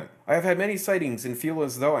recurring event. "I have had many sightings and feel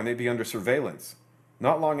as though I may be under surveillance.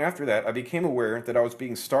 Not long after that, I became aware that I was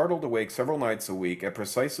being startled awake several nights a week at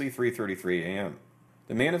precisely 3:33 a.m.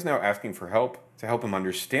 The man is now asking for help to help him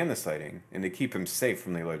understand the sighting and to keep him safe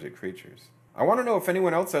from the alleged creatures. I want to know if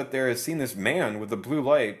anyone else out there has seen this man with the blue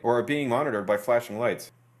light or are being monitored by flashing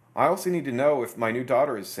lights. I also need to know if my new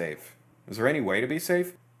daughter is safe. Is there any way to be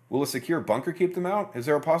safe? Will a secure bunker keep them out? Is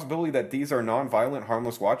there a possibility that these are non-violent,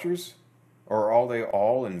 harmless watchers? Or are they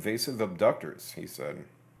all invasive abductors?" he said.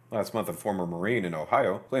 Last month, a former Marine in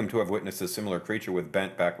Ohio claimed to have witnessed a similar creature with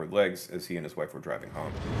bent backward legs as he and his wife were driving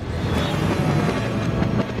home.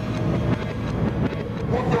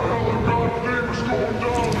 What the hell in God's name is going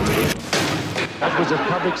down here? That was a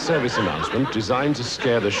public service announcement designed to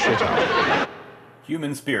scare the shit out.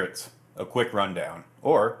 Human spirits. A quick rundown.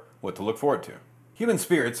 Or what to look forward to. Human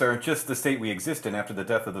spirits are just the state we exist in after the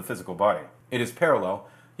death of the physical body. It is parallel,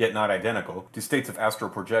 yet not identical, to states of astral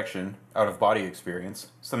projection, out-of-body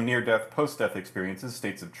experience, some near-death, post-death experiences,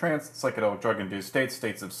 states of trance, psychedelic drug-induced states,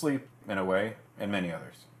 states of sleep, in a way, and many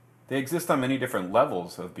others. They exist on many different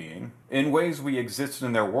levels of being, in ways we exist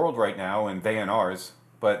in their world right now and they in ours,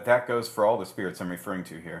 but that goes for all the spirits I'm referring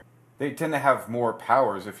to here. They tend to have more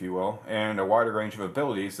powers, if you will, and a wider range of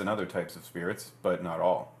abilities than other types of spirits, but not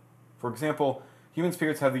all. For example, human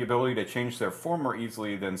spirits have the ability to change their form more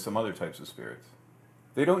easily than some other types of spirits.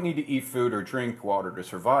 They don't need to eat food or drink water to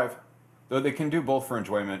survive, though they can do both for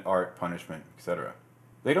enjoyment, art, punishment, etc.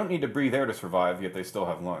 They don't need to breathe air to survive, yet they still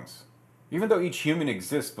have lungs. Even though each human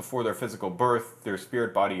exists before their physical birth, their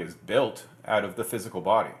spirit body is built out of the physical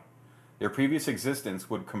body. Their previous existence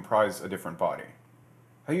would comprise a different body.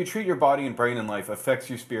 How you treat your body and brain in life affects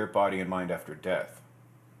your spirit body and mind after death.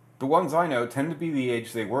 The ones I know tend to be the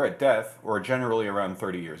age they were at death, or generally around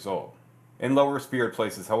 30 years old. In lower spirit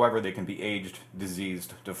places, however, they can be aged,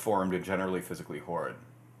 diseased, deformed, and generally physically horrid.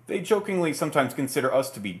 They jokingly sometimes consider us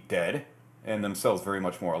to be dead, and themselves very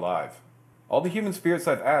much more alive. All the human spirits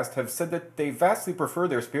I've asked have said that they vastly prefer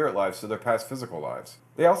their spirit lives to their past physical lives.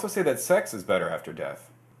 They also say that sex is better after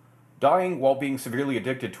death. Dying while being severely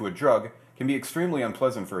addicted to a drug can be extremely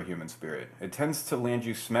unpleasant for a human spirit. It tends to land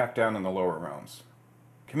you smack down in the lower realms.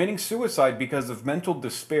 Committing suicide because of mental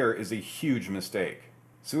despair is a huge mistake.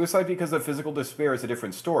 Suicide because of physical despair is a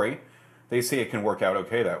different story. They say it can work out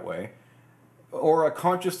okay that way. Or a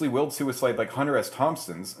consciously willed suicide like Hunter S.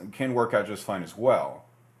 Thompson's can work out just fine as well.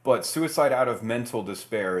 But suicide out of mental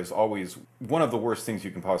despair is always one of the worst things you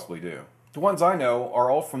can possibly do. The ones I know are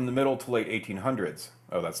all from the middle to late 1800s.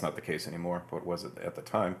 Oh, that's not the case anymore. What was it at the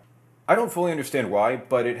time? I don't fully understand why,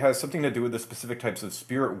 but it has something to do with the specific types of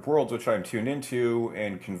spirit worlds which I'm tuned into,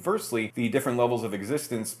 and conversely, the different levels of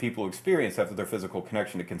existence people experience after their physical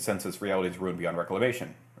connection to consensus reality is ruined beyond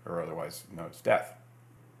reclamation, or otherwise known as death.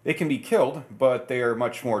 They can be killed, but they are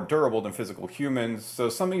much more durable than physical humans, so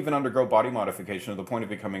some even undergo body modification to the point of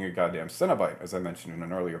becoming a goddamn Cenobite, as I mentioned in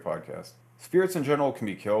an earlier podcast. Spirits in general can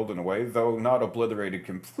be killed in a way, though not obliterated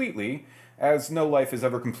completely, as no life is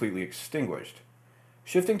ever completely extinguished.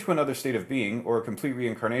 Shifting to another state of being, or a complete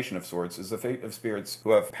reincarnation of sorts, is the fate of spirits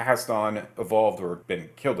who have passed on, evolved, or been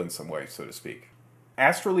killed in some way, so to speak.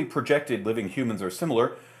 Astrally projected living humans are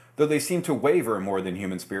similar, though they seem to waver more than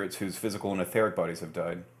human spirits whose physical and etheric bodies have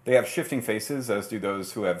died. They have shifting faces, as do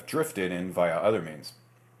those who have drifted in via other means.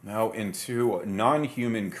 Now into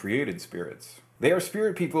non-human created spirits. They are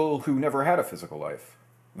spirit people who never had a physical life.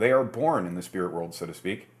 They are born in the spirit world, so to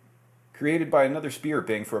speak, created by another spirit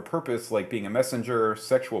being for a purpose like being a messenger,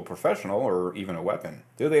 sexual professional, or even a weapon.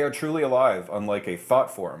 Though they are truly alive, unlike a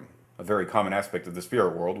thought form, a very common aspect of the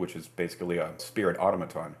spirit world, which is basically a spirit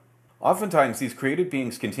automaton. Oftentimes, these created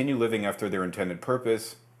beings continue living after their intended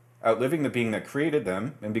purpose, outliving the being that created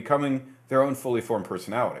them, and becoming their own fully formed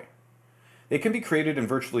personality. They can be created in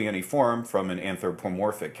virtually any form, from an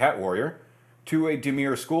anthropomorphic cat warrior to a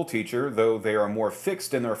demure schoolteacher, though they are more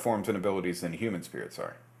fixed in their forms and abilities than human spirits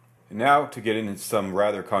are. And now, to get into some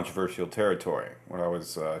rather controversial territory, what I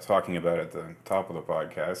was talking about at the top of the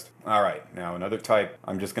podcast. Alright, now another type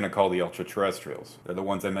I'm just going to call the ultra-terrestrials. They're the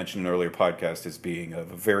ones I mentioned in an earlier podcast as being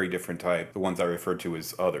of a very different type, the ones I referred to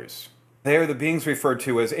as others. They are the beings referred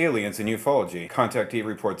to as aliens in ufology, contactee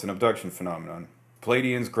reports and abduction phenomenon.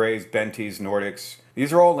 Pleiadians, Greys, Benties, Nordics,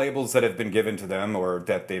 these are all labels that have been given to them, or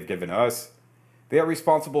that they've given us. They are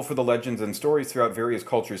responsible for the legends and stories throughout various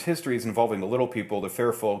cultures' histories involving the little people, the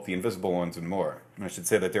fair folk, the invisible ones, and more. And I should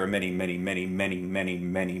say that there are many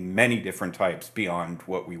different types beyond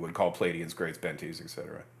what we would call Pleiadians, Greys, Benties,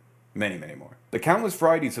 etc. Many more. The countless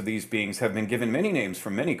varieties of these beings have been given many names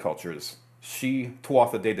from many cultures. Shi,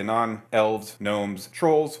 Tuatha De Danann, elves, gnomes,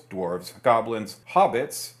 trolls, dwarves, goblins,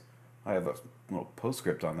 hobbits. I have a little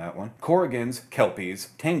postscript on that one. Korrigans,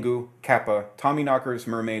 Kelpies, Tengu, Kappa, Tommyknockers,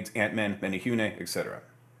 mermaids, Ant-Men, Menehune, etc.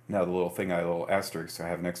 Now the little asterisk I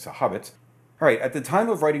have next to hobbits. Alright, at the time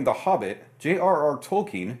of writing The Hobbit, J.R.R.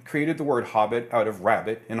 Tolkien created the word hobbit out of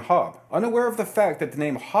rabbit and hob, unaware of the fact that the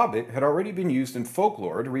name hobbit had already been used in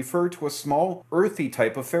folklore to refer to a small, earthy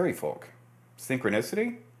type of fairy folk.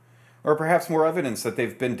 Synchronicity? Or perhaps more evidence that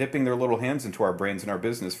they've been dipping their little hands into our brains and our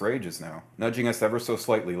business for ages now, nudging us ever so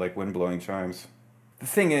slightly like wind-blowing chimes. The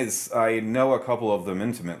thing is, I know a couple of them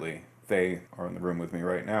intimately. They are in the room with me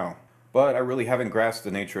right now. But I really haven't grasped the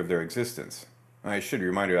nature of their existence. I should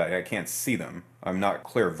remind you that I can't see them. I'm not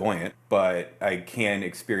clairvoyant, but I can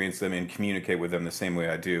experience them and communicate with them the same way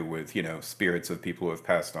I do with, spirits of people who have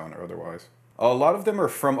passed on or otherwise. A lot of them are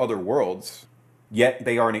from other worlds, yet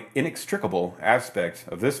they are an inextricable aspect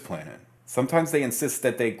of this planet. Sometimes they insist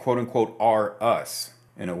that they quote-unquote are us,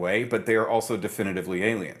 in a way, but they are also definitively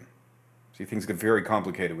alien. See, things get very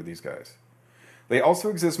complicated with these guys. They also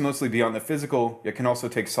exist mostly beyond the physical, yet can also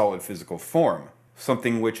take solid physical form,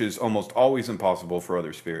 something which is almost always impossible for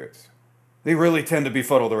other spirits. They really tend to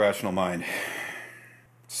befuddle the rational mind.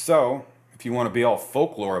 So, if you want to be all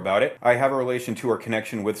folklore about it, I have a relation to or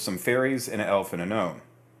connection with some fairies, and an elf, and a gnome.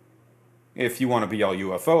 If you want to be all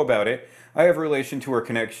UFO about it, I have a relation to or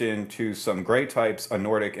connection to some Grey types, a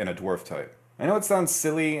Nordic, and a Dwarf type. I know it sounds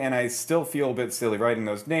silly, and I still feel a bit silly writing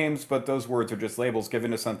those names, but those words are just labels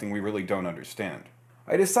given to something we really don't understand.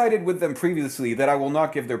 I decided with them previously that I will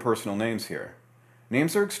not give their personal names here.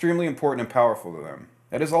 Names are extremely important and powerful to them.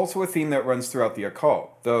 That is also a theme that runs throughout the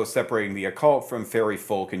occult, though separating the occult from fairy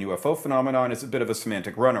folk and UFO phenomenon is a bit of a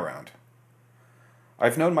semantic runaround.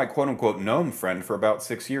 I've known my quote-unquote gnome friend for about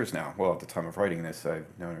 6 years now. Well, at the time of writing this, I've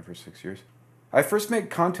known her for 6 years. I first made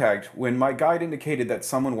contact when my guide indicated that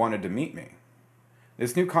someone wanted to meet me.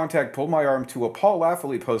 This new contact pulled my arm to a Paul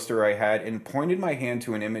Laffoley poster I had and pointed my hand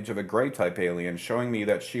to an image of a Grey-type alien, showing me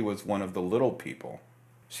that she was one of the little people.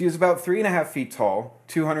 She is about 3.5 feet tall,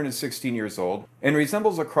 216 years old, and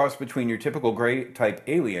resembles a cross between your typical Grey-type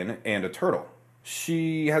alien and a turtle.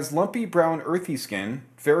 She has lumpy brown earthy skin,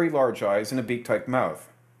 very large eyes, and a beak-type mouth.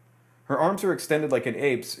 Her arms are extended like an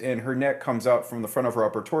ape's, and her neck comes out from the front of her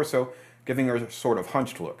upper torso, giving her a sort of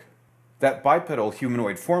hunched look. That bipedal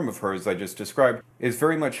humanoid form of hers I just described is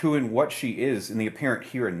very much who and what she is in the apparent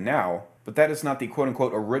here and now, but that is not the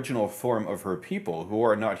quote-unquote original form of her people, who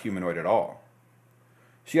are not humanoid at all.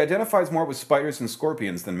 She identifies more with spiders and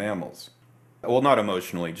scorpions than mammals. Well, not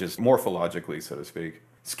emotionally, just morphologically, so to speak.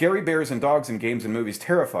 Scary bears and dogs in games and movies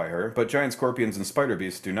terrify her, but giant scorpions and spider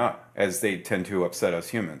beasts do not, as they tend to upset us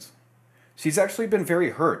humans. She's actually been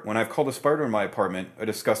very hurt when I've called a spider in my apartment a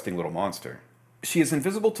disgusting little monster. She is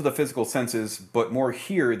invisible to the physical senses, but more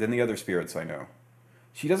here than the other spirits I know.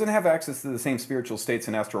 She doesn't have access to the same spiritual states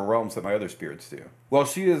and astral realms that my other spirits do. While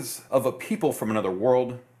she is of a people from another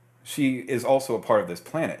world, she is also a part of this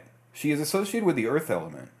planet. She is associated with the earth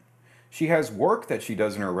element. She has work that she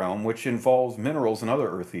does in her realm, which involves minerals and other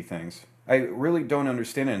earthy things. I really don't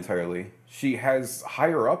understand it entirely. She has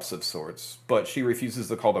higher-ups of sorts, but she refuses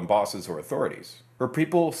to call them bosses or authorities. Her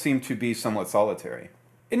people seem to be somewhat solitary.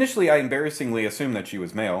 Initially, I embarrassingly assumed that she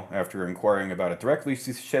was male. After inquiring about it directly,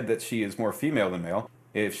 she said that she is more female than male,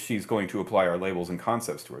 if she's going to apply our labels and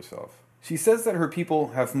concepts to herself. She says that her people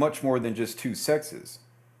have much more than just two sexes.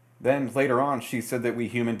 Then, later on, she said that we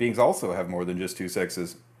human beings also have more than just two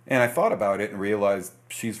sexes. And I thought about it and realized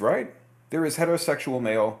she's right. There is heterosexual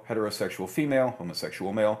male, heterosexual female,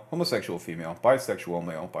 homosexual male, homosexual female,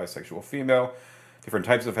 bisexual female, different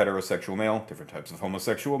types of heterosexual male, different types of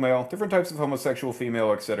homosexual male, different types of homosexual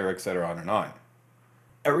female, etc., on and on.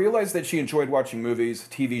 I realized that she enjoyed watching movies,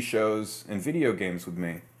 TV shows, and video games with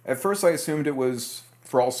me. At first I assumed it was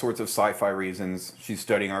for all sorts of sci-fi reasons. She's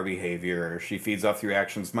studying our behavior, she feeds off the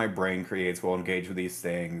reactions my brain creates while engaged with these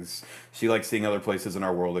things, she likes seeing other places in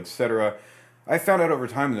our world, etc. I found out over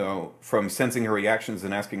time, though, from sensing her reactions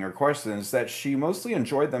and asking her questions, that she mostly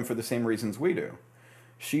enjoyed them for the same reasons we do.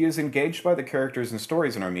 She is engaged by the characters and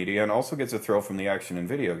stories in our media and also gets a thrill from the action in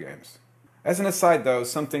video games. As an aside, though,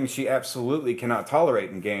 something she absolutely cannot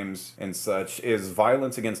tolerate in games and such is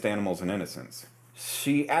violence against animals and innocents.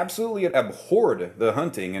 She absolutely abhorred the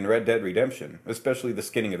hunting in Red Dead Redemption, especially the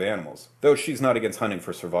skinning of animals, though she's not against hunting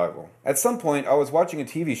for survival. At some point, I was watching a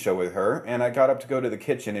TV show with her, and I got up to go to the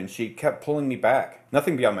kitchen, and she kept pulling me back.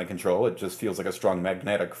 Nothing beyond my control, it just feels like a strong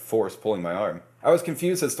magnetic force pulling my arm. I was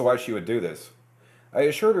confused as to why she would do this. I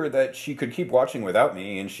assured her that she could keep watching without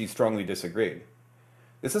me, and she strongly disagreed.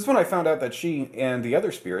 This is when I found out that she and the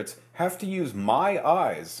other spirits have to use my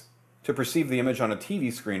eyes to perceive the image on a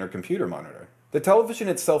TV screen or computer monitor. The television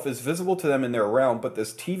itself is visible to them in their realm, but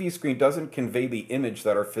this TV screen doesn't convey the image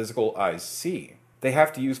that our physical eyes see. They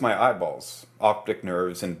have to use my eyeballs, optic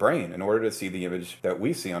nerves, and brain in order to see the image that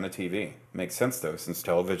we see on a TV. Makes sense though, since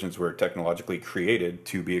televisions were technologically created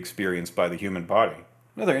to be experienced by the human body.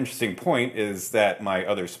 Another interesting point is that my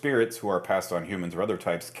other spirits, who are passed on humans or other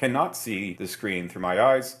types, cannot see the screen through my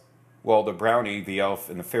eyes, while the brownie, the elf,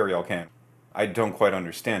 and the fairy all can. I don't quite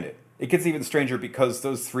understand it. It gets even stranger because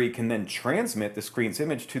those three can then transmit the screen's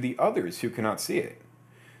image to the others who cannot see it.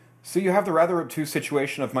 So you have the rather obtuse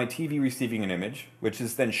situation of my TV receiving an image, which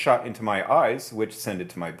is then shot into my eyes, which send it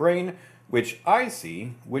to my brain, which I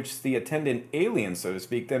see, which the attendant alien, so to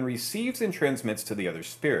speak, then receives and transmits to the other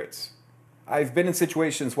spirits. I've been in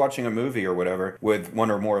situations watching a movie or whatever with one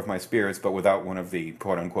or more of my spirits, but without one of the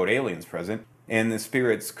quote-unquote aliens present, and the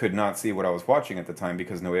spirits could not see what I was watching at the time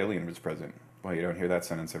because no alien was present. Well, you don't hear that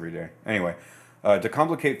sentence every day. Anyway, to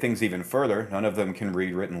complicate things even further, none of them can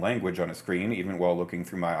read written language on a screen, even while looking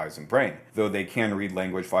through my eyes and brain, though they can read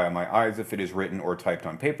language via my eyes if it is written or typed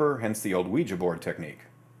on paper, hence the old Ouija board technique.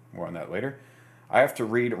 More on that later. I have to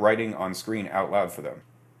read writing on screen out loud for them.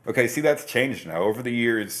 Okay, see, that's changed now. Over the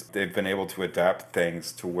years, they've been able to adapt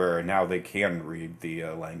things to where now they can read the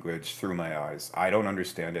language through my eyes. I don't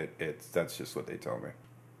understand it. That's just what they tell me.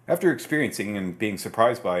 After experiencing and being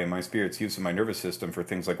surprised by my spirit's use of my nervous system for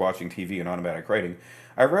things like watching TV and automatic writing,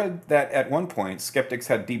 I read that at one point, skeptics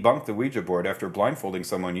had debunked the Ouija board after blindfolding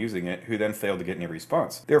someone using it who then failed to get any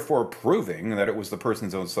response, therefore proving that it was the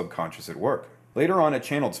person's own subconscious at work. Later on, a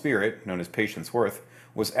channeled spirit, known as Patience Worth,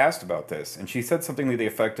 was asked about this, and she said something to the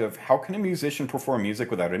effect of, "How can a musician perform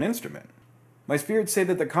music without an instrument?" My spirits say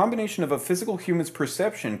that the combination of a physical human's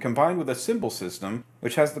perception combined with a symbol system,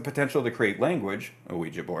 which has the potential to create language, a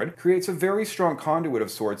Ouija board, creates a very strong conduit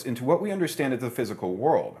of sorts into what we understand as the physical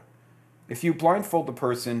world. If you blindfold the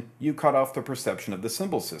person, you cut off the perception of the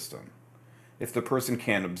symbol system. If the person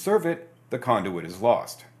can't observe it, the conduit is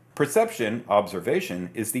lost. Perception,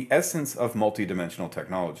 observation, is the essence of multidimensional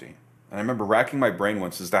technology. And I remember racking my brain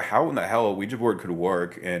once as to how in the hell a Ouija board could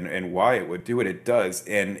work and why it would do what it does.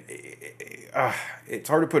 And it's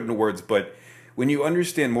hard to put into words, but when you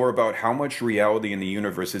understand more about how much reality in the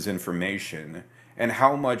universe is information and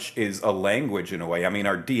how much is a language in a way, I mean,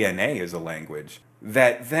 our DNA is a language,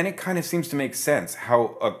 that then it kind of seems to make sense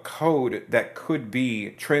how a code that could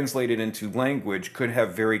be translated into language could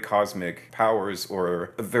have very cosmic powers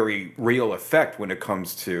or a very real effect when it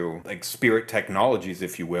comes to like spirit technologies,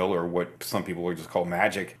 if you will, or what some people would just call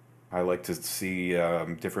magic. I like to see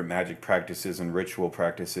different magic practices and ritual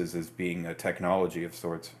practices as being a technology of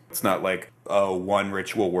sorts. It's not like, oh, one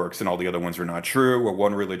ritual works and all the other ones are not true, or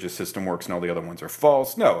one religious system works and all the other ones are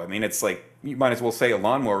false. No, I mean, it's like, you might as well say a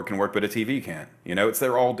lawnmower can work but a TV can't. You know,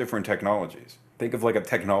 they're all different technologies. Think of like a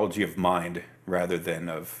technology of mind rather than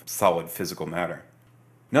of solid physical matter.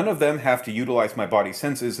 None of them have to utilize my body's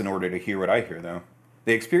senses in order to hear what I hear, though.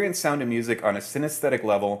 They experience sound and music on a synesthetic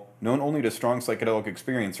level, known only to strong psychedelic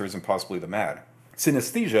experiencers and possibly the mad.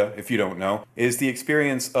 Synesthesia, if you don't know, is the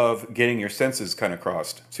experience of getting your senses kind of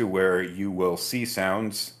crossed to where you will see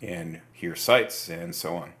sounds and hear sights and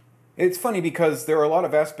so on. It's funny because there are a lot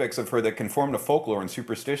of aspects of her that conform to folklore and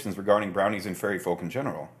superstitions regarding brownies and fairy folk in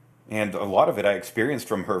general. And a lot of it I experienced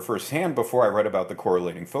from her firsthand before I read about the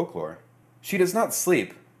correlating folklore. She does not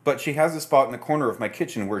sleep, but she has a spot in the corner of my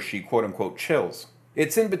kitchen where she quote-unquote chills.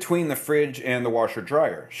 It's in between the fridge and the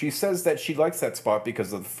washer-dryer. She says that she likes that spot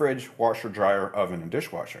because of the fridge, washer-dryer, oven, and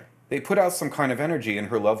dishwasher. They put out some kind of energy in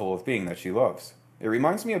her level of being that she loves. It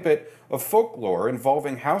reminds me a bit of folklore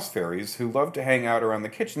involving house fairies who love to hang out around the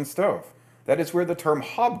kitchen stove. That is where the term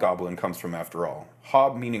hobgoblin comes from after all.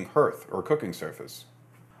 Hob meaning hearth or cooking surface.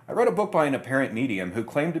 I read a book by an apparent medium who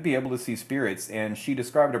claimed to be able to see spirits, and she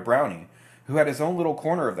described a brownie who had his own little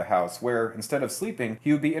corner of the house where, instead of sleeping,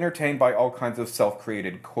 he would be entertained by all kinds of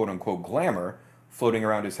self-created quote-unquote glamour floating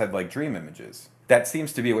around his head like dream images. That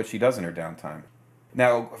seems to be what she does in her downtime.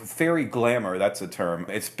 Now, fairy glamour, that's a term.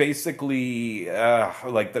 It's basically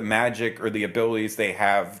like the magic or the abilities they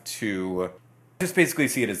have to just basically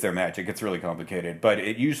see it as their magic. It's really complicated, but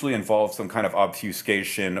it usually involves some kind of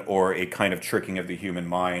obfuscation or a kind of tricking of the human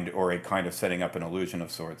mind or a kind of setting up an illusion of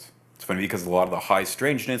sorts. It's funny because a lot of the high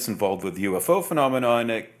strangeness involved with UFO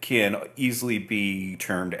phenomenon can easily be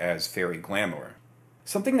termed as fairy glamour.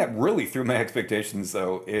 Something that really threw my expectations,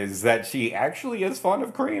 though, is that she actually is fond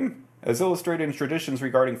of cream, as illustrated in traditions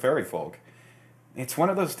regarding fairy folk. It's one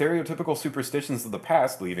of those stereotypical superstitions of the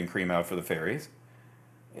past, leaving cream out for the fairies.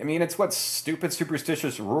 I mean, it's what stupid,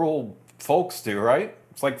 superstitious rural folks do, right?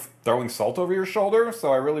 It's like throwing salt over your shoulder,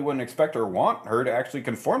 so I really wouldn't expect or want her to actually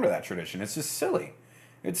conform to that tradition. It's just silly.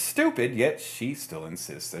 It's stupid, yet she still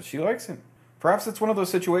insists that she likes him. Perhaps it's one of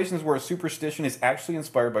those situations where a superstition is actually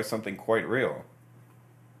inspired by something quite real.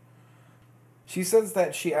 She says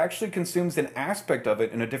that she actually consumes an aspect of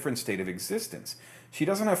it in a different state of existence. She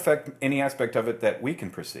doesn't affect any aspect of it that we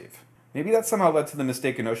can perceive. Maybe that somehow led to the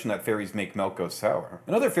mistaken notion that fairies make milk go sour.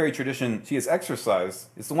 Another fairy tradition she has exercised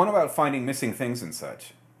is the one about finding missing things and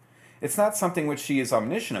such. It's not something which she is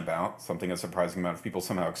omniscient about, something a surprising amount of people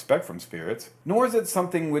somehow expect from spirits, nor is it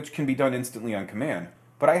something which can be done instantly on command.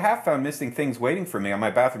 But I have found missing things waiting for me on my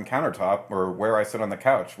bathroom countertop, or where I sit on the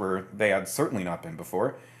couch, where they had certainly not been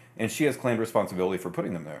before, and she has claimed responsibility for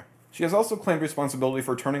putting them there. She has also claimed responsibility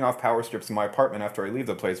for turning off power strips in my apartment after I leave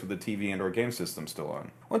the place with the TV and/or game system still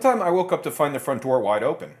on. One time I woke up to find the front door wide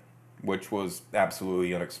open, which was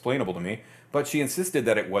absolutely unexplainable to me, but she insisted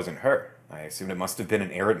that it wasn't her. I assumed it must have been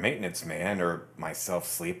an errant maintenance man, or myself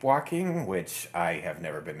sleepwalking, which I have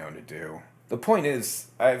never been known to do. The point is,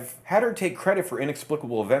 I've had her take credit for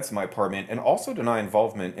inexplicable events in my apartment and also deny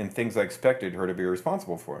involvement in things I expected her to be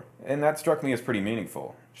responsible for. And that struck me as pretty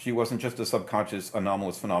meaningful. She wasn't just a subconscious,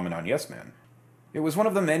 anomalous phenomenon yes man. It was one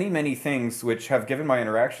of the many, many things which have given my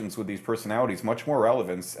interactions with these personalities much more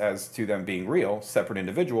relevance as to them being real, separate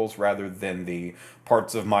individuals, rather than the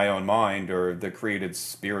parts of my own mind or the created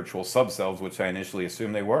spiritual subselves which I initially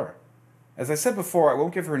assumed they were. As I said before, I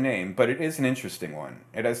won't give her name, but it is an interesting one.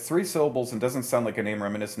 It has 3 syllables and doesn't sound like a name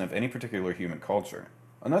reminiscent of any particular human culture.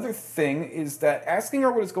 Another thing is that asking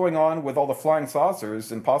her what is going on with all the flying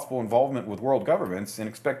saucers and possible involvement with world governments and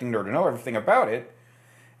expecting her to know everything about it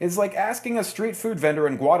is like asking a street food vendor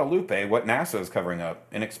in Guadalupe what NASA is covering up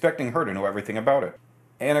and expecting her to know everything about it.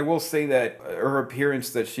 And I will say that her appearance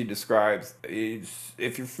that she describes is,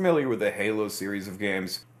 if you're familiar with the Halo series of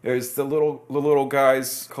games, there's the little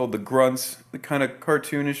guys called the Grunts, the kind of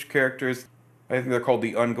cartoonish characters. I think they're called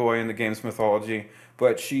the Ungoi in the game's mythology.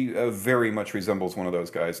 But she very much resembles one of those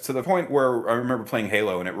guys, to the point where I remember playing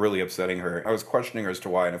Halo and it really upsetting her. I was questioning her as to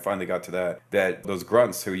why, and I finally got to that those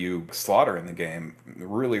grunts who you slaughter in the game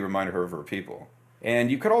really reminded her of her people. And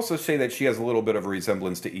you could also say that she has a little bit of a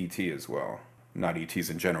resemblance to E.T. as well. Not E.T.'s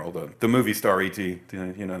in general, the movie star E.T.,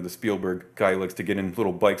 the Spielberg guy who likes to get in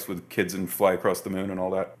little bikes with kids and fly across the moon and all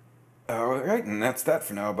that. Alright, and that's that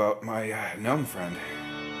for now about my gnome friend.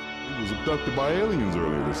 He was abducted by aliens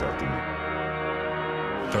earlier this afternoon.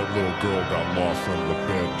 That little girl got lost under the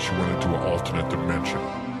bed. She went into an alternate dimension.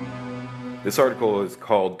 This article is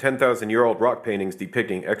called 10,000-Year-Old Rock Paintings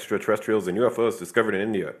Depicting Extraterrestrials and UFOs Discovered in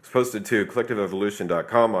India. It's posted to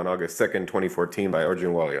collectiveevolution.com on August 2nd, 2014 by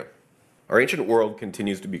Arjun Walia. Our ancient world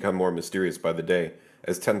continues to become more mysterious by the day,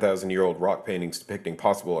 as 10,000-year-old rock paintings depicting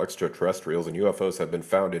possible extraterrestrials and UFOs have been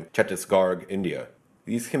found in Chhattisgarh, India.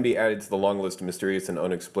 These can be added to the long list of mysterious and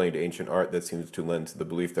unexplained ancient art that seems to lend to the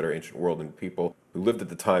belief that our ancient world and people who lived at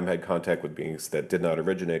the time had contact with beings that did not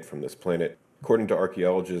originate from this planet. According to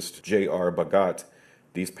archaeologist J.R. Bhagat,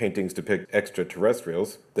 these paintings depict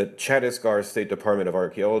extraterrestrials. The Chhattisgarh State Department of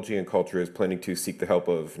Archaeology and Culture is planning to seek the help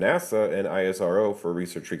of NASA and ISRO for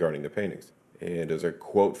research regarding the paintings. And as a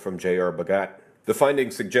quote from J.R. Bhagat, the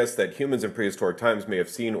findings suggest that humans in prehistoric times may have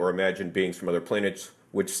seen or imagined beings from other planets,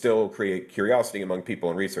 which still create curiosity among people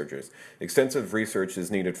and researchers. Extensive research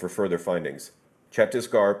is needed for further findings.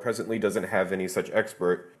 Chhattisgarh presently doesn't have any such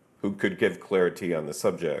expert who could give clarity on the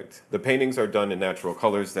subject. The paintings are done in natural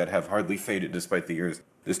colors that have hardly faded despite the years.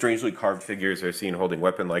 The strangely carved figures are seen holding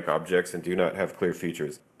weapon-like objects and do not have clear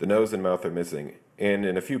features. The nose and mouth are missing, and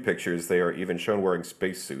in a few pictures they are even shown wearing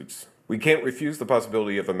spacesuits. We can't refuse the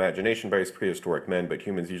possibility of imagination by prehistoric men, but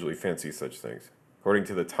humans usually fancy such things. According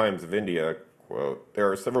to the Times of India, quote, there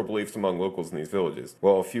are several beliefs among locals in these villages.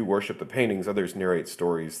 While a few worship the paintings, others narrate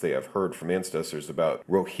stories they have heard from ancestors about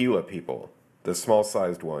Rohila people, the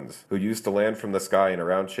small-sized ones, who used to land from the sky in a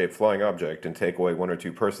round-shaped flying object and take away one or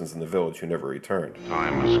two persons in the village who never returned.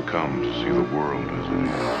 Time has come to see the world as it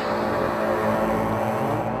is.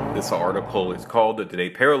 This article is called "Did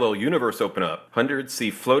a Parallel Universe Open Up? Hundreds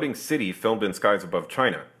See Floating City Filmed in Skies Above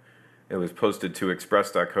China." It was posted to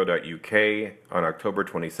express.co.uk on October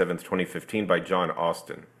 27, 2015 by Jon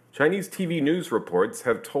Austin. Chinese TV news reports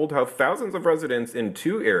have told how thousands of residents in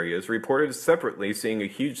two areas reported separately seeing a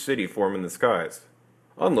huge city form in the skies.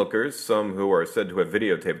 Onlookers, some who are said to have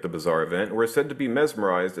videotaped the bizarre event, were said to be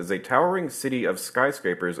mesmerized as a towering city of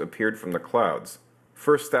skyscrapers appeared from the clouds.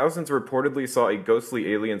 First, thousands reportedly saw a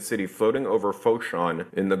ghostly alien city floating over Foshan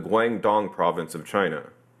in the Guangdong province of China.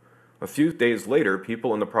 A few days later,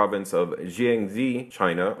 people in the province of Jiangxi,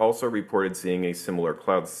 China, also reported seeing a similar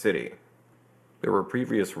cloud city. There were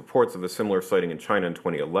previous reports of a similar sighting in China in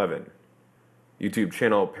 2011. YouTube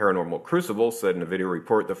channel Paranormal Crucible said in a video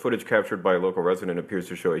report the footage captured by a local resident appears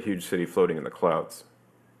to show a huge city floating in the clouds.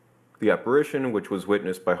 The apparition, which was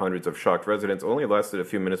witnessed by hundreds of shocked residents, only lasted a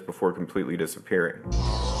few minutes before completely disappearing.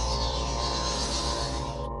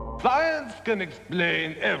 Science can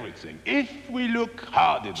explain everything if we look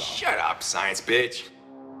hard enough. Shut up, science bitch.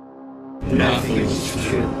 Nothing is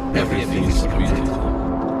true. Everything is created.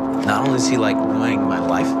 Not only is he like ruining my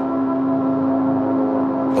life,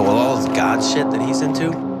 but with all this God shit that he's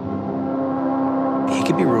into, he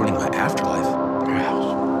could be ruining my afterlife.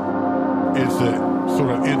 It's a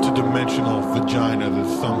sort of interdimensional vagina that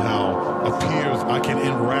somehow appears. I can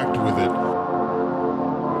interact with it.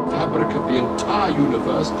 Fabric of the entire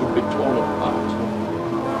universe could be torn apart.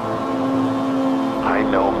 I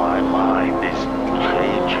know my mind is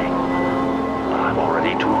changing. I'm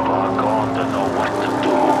already too far gone to know what to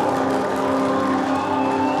do.